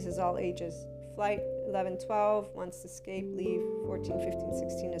the freeze is all ages. Flight, 11, 12, wants to escape, leave. 14, 15,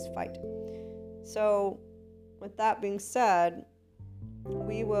 16 is fight. So with that being said,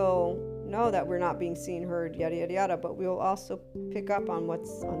 we will know that we're not being seen, heard, yada, yada, yada, but we will also pick up on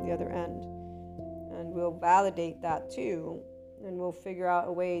what's on the other end. And we'll validate that too. And we'll figure out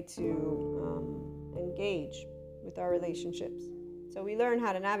a way to engage with our relationships. So we learn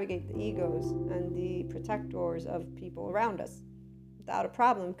how to navigate the egos and the protectors of people around us without a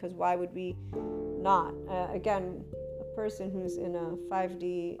problem, because why would we not? Again, a person who's in a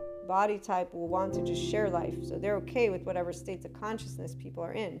 5D body type will want to just share life. So they're okay with whatever states of consciousness people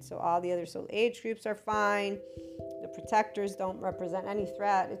are in. So all the other soul age groups are fine. The protectors don't represent any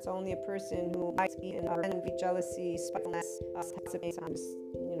threat. It's only a person who might be in envy, jealousy, spitefulness, sometimes,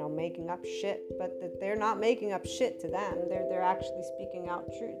 making up shit. But they're not making up shit to them. They're actually speaking out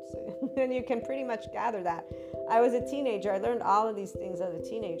truths. And you can pretty much gather that. I was a teenager. I learned all of these things as a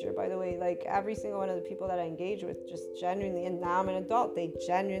teenager. By the way, like every single one of the people that I engage with, just genuinely, and now I'm an adult, I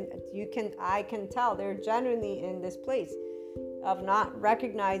can tell they're genuinely in this place. of not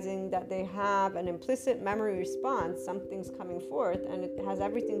recognizing that they have an implicit memory response. Something's coming forth, and it has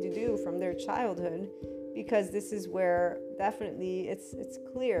everything to do from their childhood, because this is where definitely it's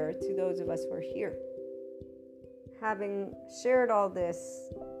clear to those of us who are here. Having shared all this,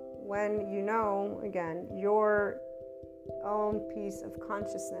 when you know, again, your own piece of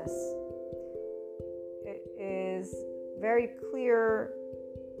consciousness, it is very clear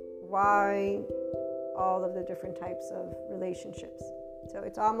why all of the different types of relationships. So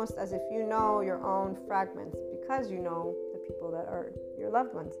it's almost as if you know your own fragments, because you know the people that are your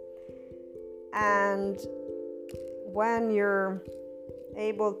loved ones. And when you're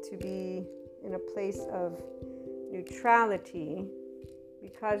able to be in a place of neutrality,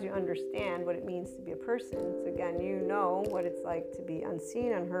 because you understand what it means to be a person, so again, you know what it's like to be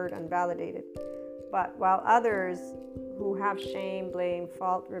unseen, unheard, unvalidated. But while others who have shame, blame,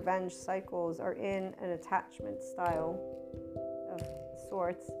 fault, revenge cycles are in an attachment style of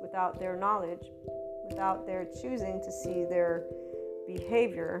sorts without their knowledge, without their choosing to see their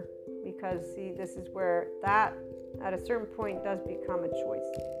behavior, because see, this is where that at a certain point does become a choice.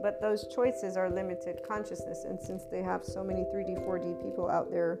 But those choices are limited consciousness, and since they have so many 3D, 4D people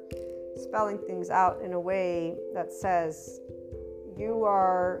out there spelling things out in a way that says you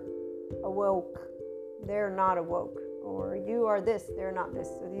are awoke, they're not awoke, or you are this, they're not this.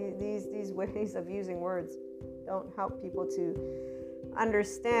 So these ways of using words don't help people to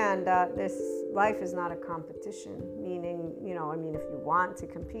understand that this life is not a competition, meaning, if you want to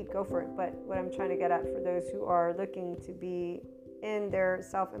compete, go for it. But what I'm trying to get at for those who are looking to be in their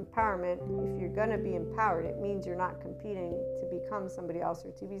self-empowerment, if you're going to be empowered, it means you're not competing to become somebody else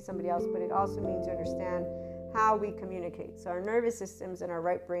or to be somebody else, but it also means you understand how we communicate. So our nervous systems and our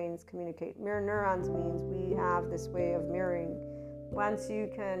right brains communicate. Mirror neurons means we have this way of mirroring. Once you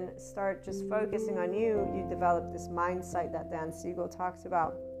can start just focusing on you, you develop this mind sight that Dan Siegel talks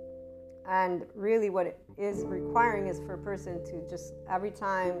about. And really what it is requiring is for a person to just, every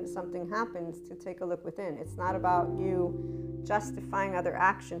time something happens, to take a look within. It's not about you justifying other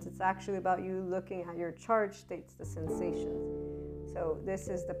actions. It's actually about you looking at your charge states, the sensations. So this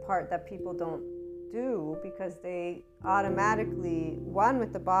is the part that people don't do, because they automatically, one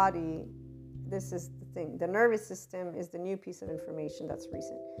with the body, this is the thing. The nervous system is the new piece of information that's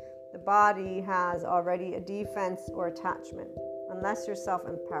recent. The body has already a defense or attachment, unless you're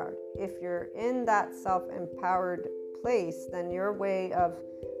self-empowered. If you're in that self-empowered place, then your way of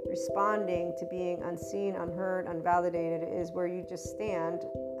responding to being unseen, unheard, unvalidated is where you just stand.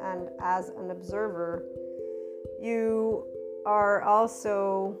 And as an observer, you are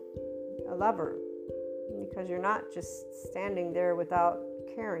also a lover, because you're not just standing there without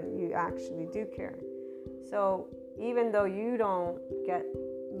caring. You actually do care. So even though you don't get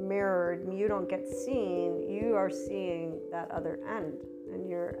mirrored, you don't get seen, you are seeing that other end, and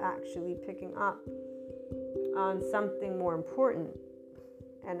you're actually picking up on something more important.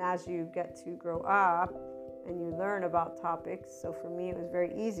 And as you get to grow up and you learn about topics, so for me it was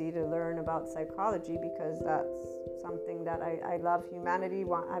very easy to learn about psychology, because that's something that I love. Humanity,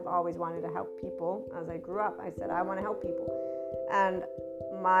 I've always wanted to help people. As I grew up, I said I want to help people, and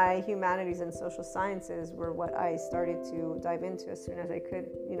my humanities and social sciences were what I started to dive into as soon as I could,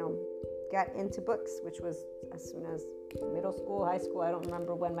 get into books, which was as soon as middle school, high school. I don't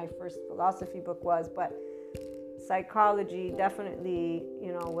remember when my first philosophy book was, but psychology definitely,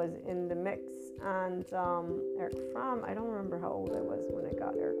 was in the mix. And Erich Fromm, I don't remember how old I was when I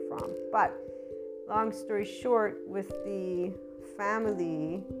got Erich Fromm. But long story short, with the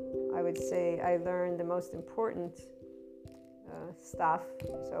family, I would say I learned the most important stuff.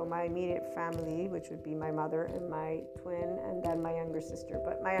 So my immediate family, which would be my mother and my twin, and then my younger sister.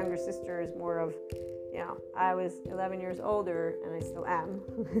 But my younger sister is more of, I was 11 years older, and I still am.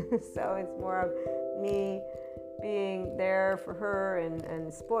 So it's more of me being there for her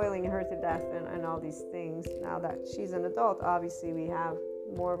and spoiling her to death and all these things. Now that she's an adult, obviously we have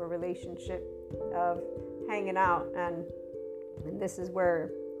more of a relationship of hanging out, and this is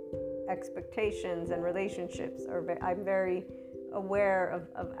where expectations and relationships are. I'm very aware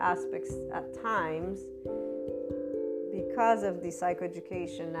of aspects at times because of the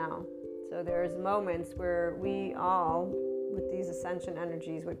psychoeducation now. So there's moments where we all, with these ascension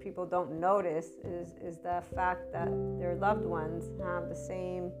energies, what people don't notice is the fact that their loved ones have the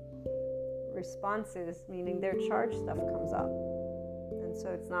same responses, meaning their charge stuff comes up. And so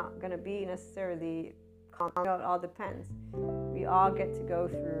it's not going to be necessarily, it all depends. We all get to go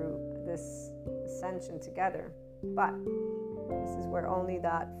through this ascension together. But this is where only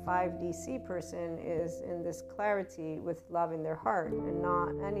that 5DC person is in this clarity with love in their heart and not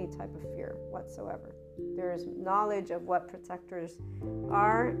any type of fear whatsoever. There's knowledge of what protectors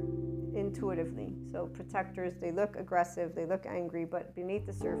are intuitively. So protectors, they look aggressive, they look angry, but beneath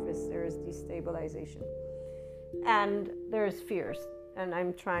the surface there is destabilization. And there's fears. And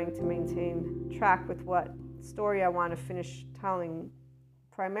I'm trying to maintain track with what story I want to finish telling.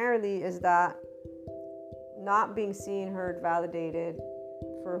 Primarily is that not being seen, heard, validated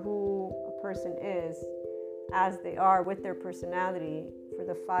for who a person is as they are with their personality for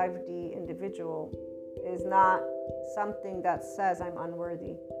the 5D individual is not something that says I'm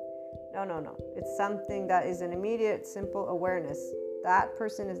unworthy. No. It's something that is an immediate, simple awareness. That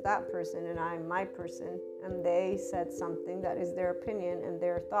person is that person, and I'm my person, and they said something that is their opinion and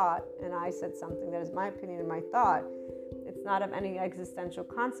their thought, and I said something that is my opinion and my thought. It's not of any existential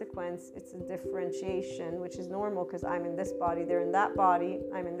consequence. It's a differentiation, which is normal because I'm in this body, they're in that body,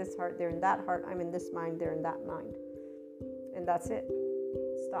 I'm in this heart, they're in that heart, I'm in this mind, they're in that mind. And that's it.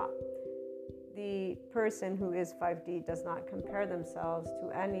 Stop. The person who is 5D does not compare themselves to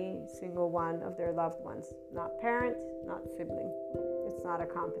any single one of their loved ones. Not parent, not sibling. It's not a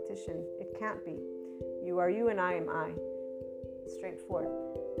competition. It can't be. You are you and I am I. Straightforward.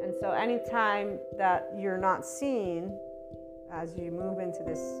 And so anytime that you're not seen, as you move into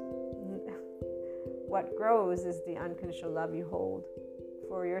this, what grows is the unconditional love you hold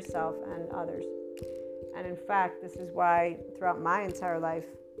for yourself and others. And in fact, this is why throughout my entire life,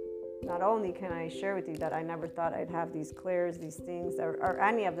 not only can I share with you that I never thought I'd have these clairs, these things, or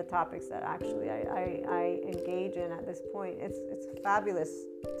any of the topics that actually I engage in at this point. It's fabulous,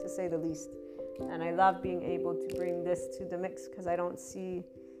 to say the least. And I love being able to bring this to the mix because I don't see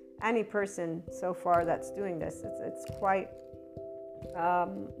any person so far that's doing this. It's quite,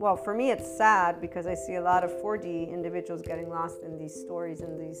 well, for me it's sad because I see a lot of 4D individuals getting lost in these stories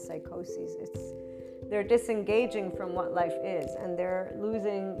and these psychoses. They're disengaging from what life is, and they're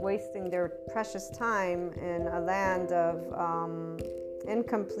wasting their precious time in a land of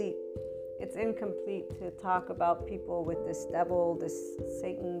incomplete. It's incomplete to talk about people with this devil, this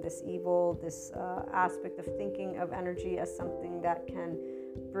Satan, this evil, this aspect of thinking of energy as something that can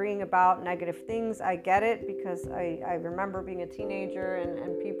bring about negative things. I get it because I remember being a teenager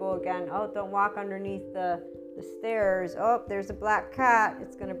and people, again, don't walk underneath the stairs. There's a black cat.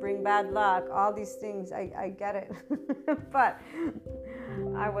 It's going to bring bad luck. All these things. I get it. But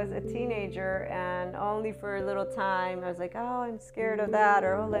I was a teenager, and only for a little time I was like, I'm scared of that,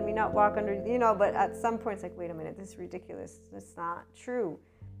 or let me not walk under, but at some point it's like, wait a minute, this is ridiculous. It's not true.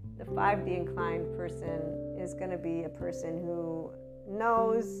 The 5D inclined person is going to be a person who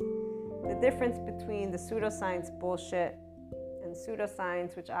knows the difference between the pseudoscience bullshit and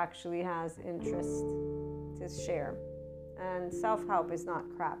pseudoscience which actually has interest to share. And self-help is not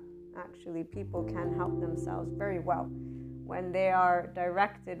crap. Actually, people can help themselves very well when they are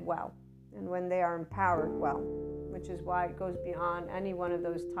directed well and when they are empowered well, which is why it goes beyond any one of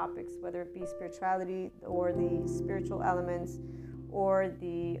those topics, whether it be spirituality or the spiritual elements or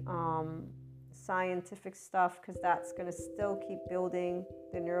the scientific stuff, because that's going to still keep building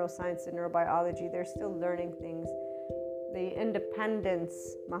the neuroscience, the neurobiology. They're still learning things. The independence,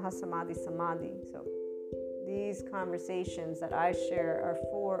 Mahasamadhi, Samadhi. So these conversations that I share are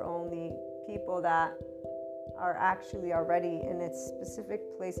for only people that are actually already in its specific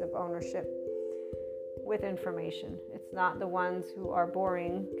place of ownership with information. It's not the ones who are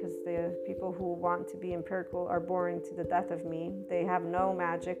boring, because the people who want to be empirical are boring to the death of me. They have no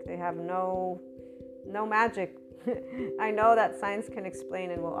magic. They have no magic. I know that science can explain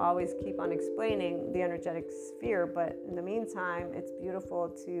and will always keep on explaining the energetic sphere, but in the meantime, it's beautiful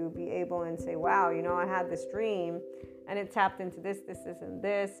to be able and say, wow, I had this dream and it tapped into this, and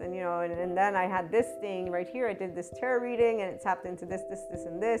this, and then I had this thing right here. I did this tarot reading and it tapped into this,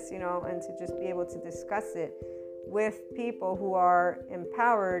 and this, and to just be able to discuss it with people who are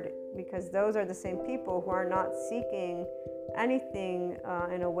empowered, because those are the same people who are not seeking anything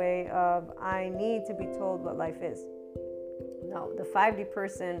in a way of, I need to be told what life is. No, the 5D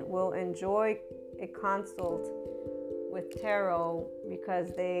person will enjoy a consult with tarot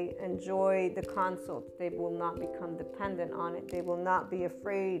because they enjoy the consult. They will not become dependent on it. They will not be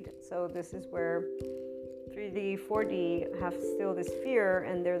afraid. So this is where 3D, 4D have still this fear,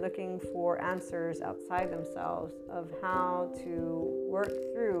 and they're looking for answers outside themselves of how to work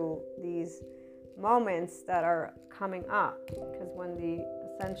through these moments that are coming up. Because when the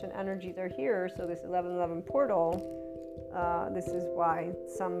ascension energies are here, so this 1111 portal, this is why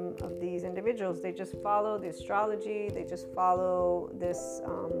some of these individuals, they just follow the astrology, they just follow this,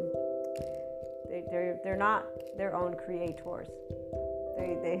 they're not their own creators.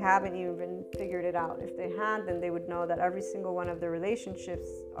 They haven't even figured it out. If they had, then they would know that every single one of their relationships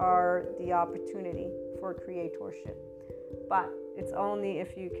are the opportunity for creatorship. But it's only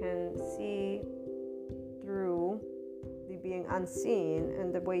if you can see through the being unseen,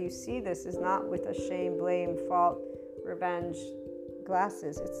 and the way you see this is not with a shame, blame, fault, revenge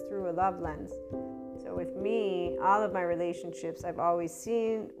glasses. It's through a love lens. So with me, all of my relationships I've always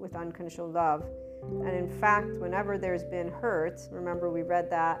seen with unconditional love. And in fact, whenever there's been hurt, remember we read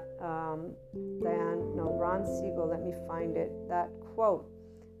that Ron Siegel, let me find it, that quote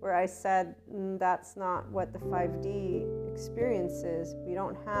where I said that's not what the 5D experience is. We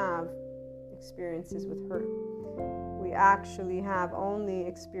don't have experiences with hurt. We actually have only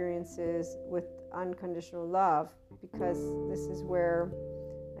experiences with unconditional love, because this is where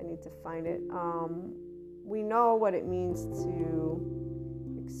I need to find it. We know what it means to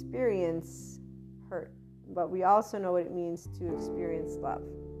experience hurt, but we also know what it means to experience love.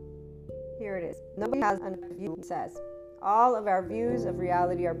 Here it is. Nobody has a view, he says. All of our views of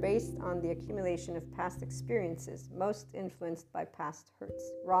reality are based on the accumulation of past experiences, most influenced by past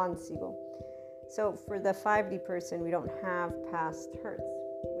hurts. Ron Siegel. So for the 5D person, we don't have past hurts.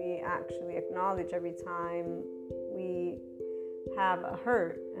 We actually acknowledge every time we have a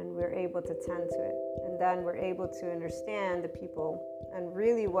hurt, and we're able to tend to it. And then we're able to understand the people. And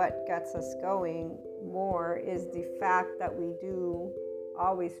really what gets us going more is the fact that we do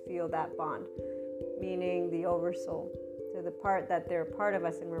always feel that bond, meaning the oversoul, to the part that they're part of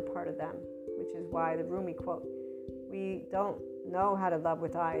us and we're part of them, which is why the Rumi quote, we don't know how to love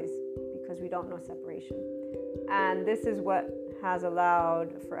with eyes because we don't know separation. And this is what has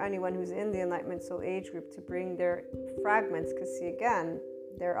allowed for anyone who's in the Enlightenment Soul Age group to bring their fragments, because see, again,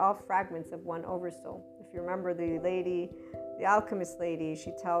 they're all fragments of one oversoul. If you remember the alchemist lady,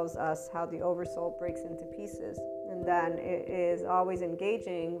 she tells us how the oversoul breaks into pieces, and then it is always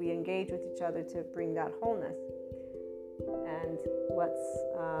engaging. We engage with each other to bring that wholeness. And what's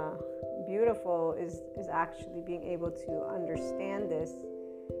beautiful is actually being able to understand this,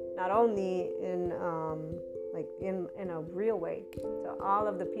 not only in a real way. So all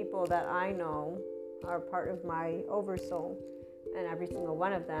of the people that I know are part of my oversoul, and every single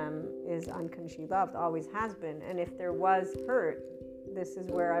one of them is unconditionally loved, always has been. And if there was hurt, this is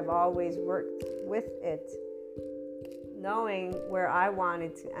where I've always worked with it, knowing where I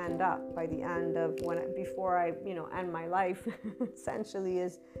wanted to end up by the end of before I end my life essentially,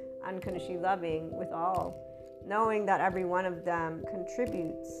 is unconditionally loving with all, knowing that every one of them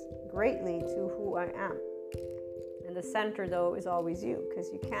contributes greatly to who I am. And the center, though, is always you, because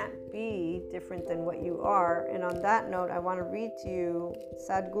you can't be different than what you are. And on that note, I want to read to you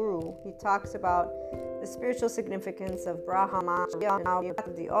Sadhguru. He talks about the spiritual significance of Brahma, how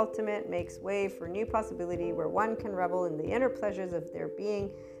the ultimate makes way for new possibility where one can revel in the inner pleasures of their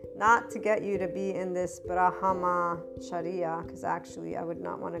being, not to get you to be in this Brahmacharya, because actually I would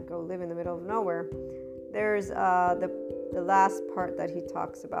not want to go live in the middle of nowhere. There's the last part that he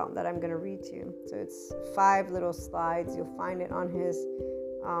talks about that I'm going to read to you. So it's 5 little slides. You'll find it on his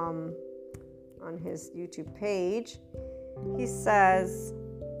YouTube page. He says,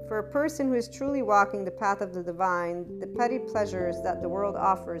 for a person who is truly walking the path of the divine, the petty pleasures that the world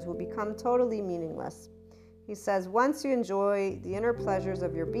offers will become totally meaningless. He says, once you enjoy the inner pleasures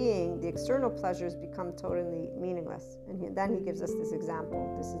of your being, the external pleasures become totally meaningless. And then he gives us this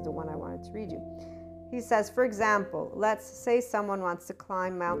example. This is the one I wanted to read you. He says, for example, let's say someone wants to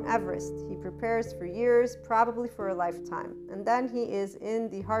climb Mount Everest. He prepares for years, probably for a lifetime, and then he is in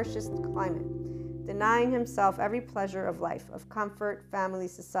the harshest climate, denying himself every pleasure of life, of comfort, family,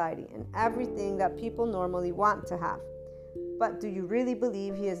 society, and everything that people normally want to have. But do you really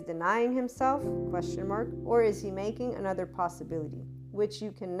believe he is denying himself? ? Or is he making another possibility, which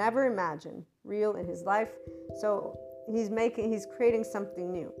you can never imagine, real in his life? So he's creating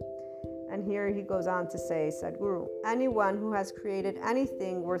something new. And here he goes on to say, Sadhguru, anyone who has created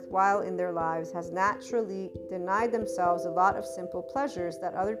anything worthwhile in their lives has naturally denied themselves a lot of simple pleasures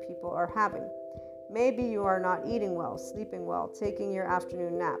that other people are having. Maybe you are not eating well, sleeping well, taking your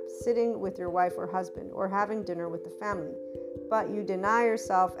afternoon nap, sitting with your wife or husband, or having dinner with the family. But you deny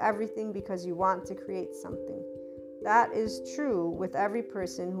yourself everything because you want to create something. That is true with every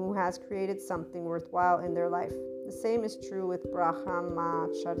person who has created something worthwhile in their life. The same is true with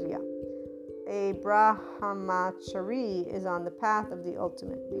Brahmacharya. A Brahmachari is on the path of the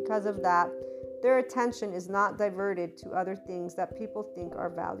ultimate. Because of that, their attention is not diverted to other things that people think are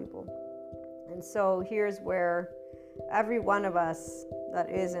valuable. And so here's where every one of us that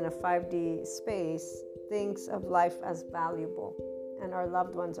is in a 5D space thinks of life as valuable, and our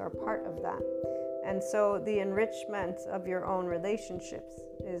loved ones are part of that. And so the enrichment of your own relationships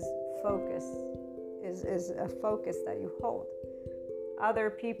is a focus that you hold. Other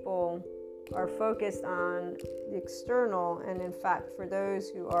people are focused on the external, and in fact, for those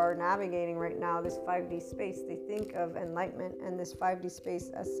who are navigating right now this 5D space, they think of enlightenment and this 5D space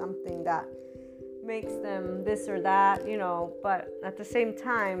as something that makes them this or that, but at the same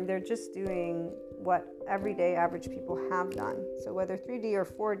time, they're just doing what everyday average people have done. So whether 3D or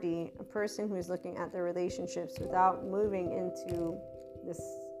 4D, a person who is looking at their relationships without moving into this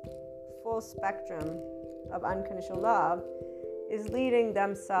full spectrum of unconditional love is leading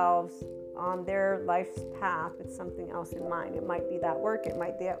themselves on their life's path with something else in mind. It might be that work, it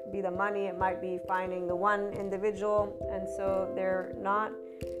might be the money, it might be finding the one individual, and so they're not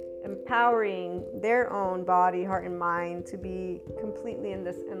empowering their own body, heart, and mind to be completely in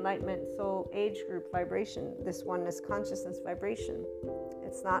this enlightenment soul age group vibration, this oneness consciousness vibration.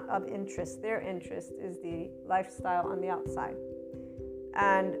 It's not of interest. Their interest is the lifestyle on the outside.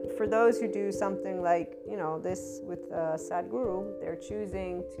 And for those who do something like, this with Sadhguru, they're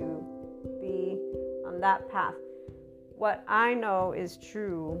choosing to be on that path. What I know is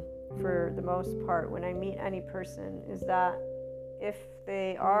true for the most part when I meet any person is that if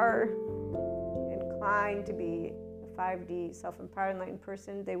they are inclined to be a 5D self-empowered enlightened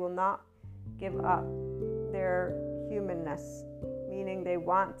person, they will not give up their humanness, meaning they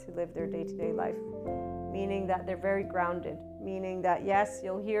want to live their day-to-day life, meaning that they're very grounded, meaning that yes,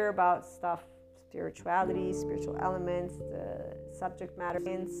 you'll hear about stuff, spirituality, spiritual elements, the subject matter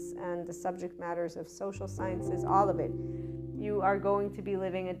and the subject matters of social sciences, all of it. You are going to be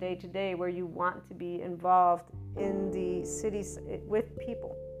living a day-to-day where you want to be involved in the cities with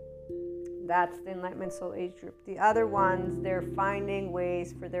people. That's the Enlightenment Soul Age group. The other ones, they're finding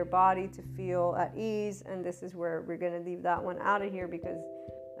ways for their body to feel at ease, and this is where we're going to leave that one out of here because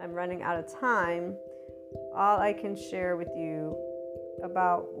I'm running out of time. All I can share with you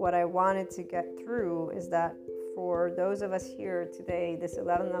about what I wanted to get through is that for those of us here today, this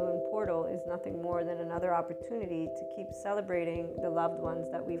 1111 portal is nothing more than another opportunity to keep celebrating the loved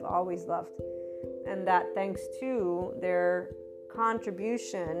ones that we've always loved. And that thanks to their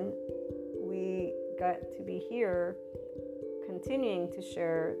contribution, we get to be here continuing to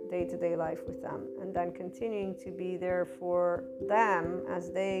share day-to-day life with them, and then continuing to be there for them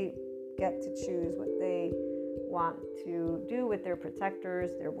as they get to choose what they want to do with their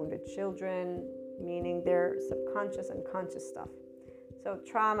protectors, their wounded children, meaning their subconscious and conscious stuff. So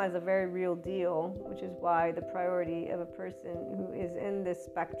trauma is a very real deal, which is why the priority of a person who is in this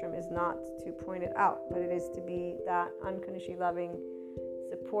spectrum is not to point it out, but it is to be that unconditionally loving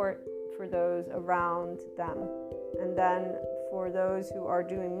support for those around them. And then for those who are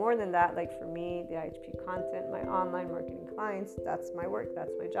doing more than that, like for me, the IHP content, my online marketing clients, that's my work,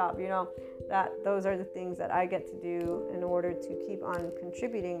 that's my job, that those are the things that I get to do in order to keep on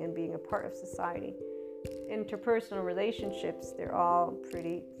contributing and being a part of society. Interpersonal relationships, they're all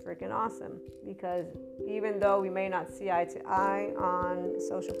pretty freaking awesome, because even though we may not see eye to eye on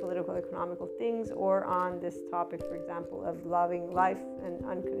social, political, economical things, or on this topic, for example, of loving life and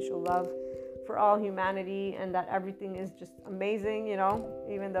unconditional love for all humanity, and that everything is just amazing,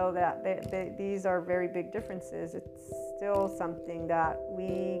 even though that these are very big differences, it's still something that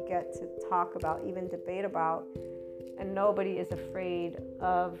we get to talk about, even debate about. And nobody is afraid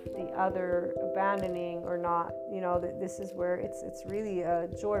of the other abandoning or not. This is where it's really a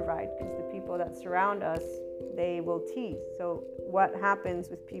joyride, because the people that surround us, they will tease. So what happens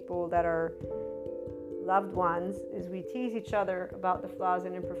with people that are loved ones is we tease each other about the flaws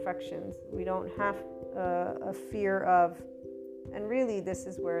and imperfections. We don't have a fear of, and really this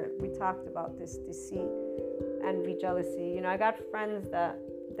is where we talked about this deceit, envy, jealousy. I got friends that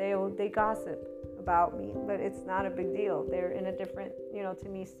they gossip about me, but it's not a big deal. They're in a different, to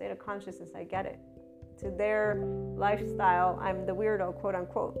me, state of consciousness. I get it. To their lifestyle, I'm the weirdo, quote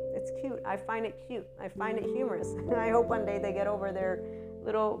unquote. It's cute. I find it cute. I find it humorous. I hope one day they get over their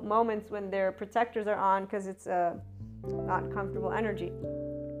little moments when their protectors are on, because it's a not comfortable energy.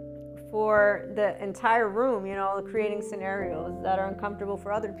 For the entire room, creating scenarios that are uncomfortable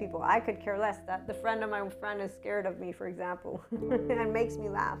for other people. I could care less that the friend of my friend is scared of me, for example, and makes me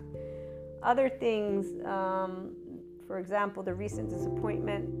laugh. Other things, for example, the recent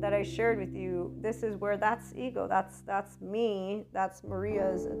disappointment that I shared with you, this is where that's ego, that's me, that's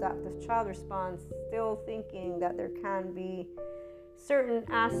Maria's adaptive child response, still thinking that there can be certain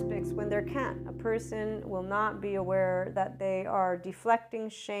aspects when there can't. A person will not be aware that they are deflecting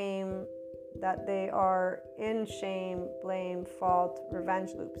shame, that they are in shame, blame, fault,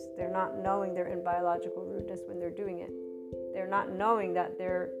 revenge loops. They're not knowing they're in biological rudeness when they're doing it. They're not knowing that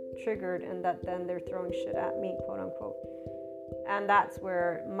they're triggered and that then they're throwing shit at me, quote unquote. And that's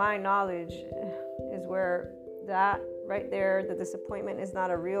where my knowledge is, where that right there, the disappointment is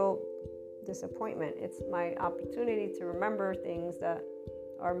not a real disappointment. It's my opportunity to remember things that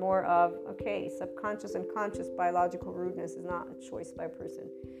are more of, okay, subconscious and conscious biological rudeness is not a choice by a person.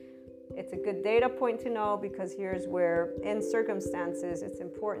 It's a good data point to know, because here's where, in circumstances, it's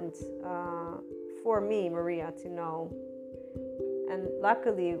important for me, Maria, to know. And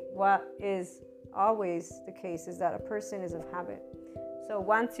luckily, what is always the case is that a person is of habit. So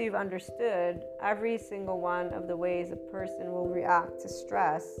once you've understood every single one of the ways a person will react to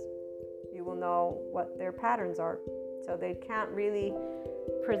stress, you will know what their patterns are. So they can't really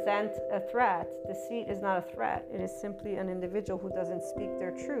present a threat. Deceit is not a threat. It is simply an individual who doesn't speak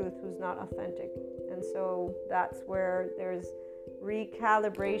their truth, who's not authentic. And so that's where there's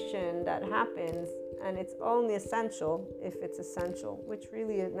recalibration that happens, and it's only essential if it's essential, which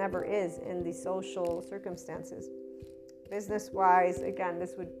really it never is in the social circumstances. Business-wise, again,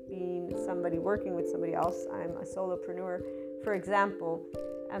 this would be somebody working with somebody else. I'm a solopreneur, for example,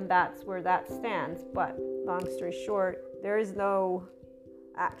 and that's where that stands. But long story short, there is no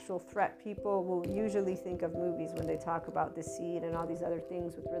actual threat. People will usually think of movies when they talk about deceit and all these other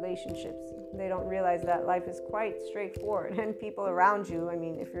things with relationships. They don't realize that life is quite straightforward, and people around you, I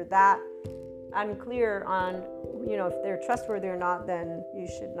mean, if you're that unclear on, if they're trustworthy or not, then you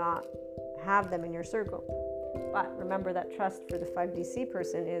should not have them in your circle. But remember that trust for the 5DC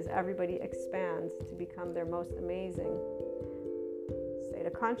person is everybody expands to become their most amazing state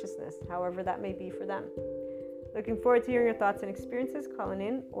of consciousness, however that may be for them. Looking forward to hearing your thoughts and experiences. Call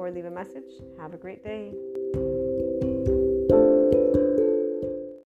in or leave a message. Have a great day.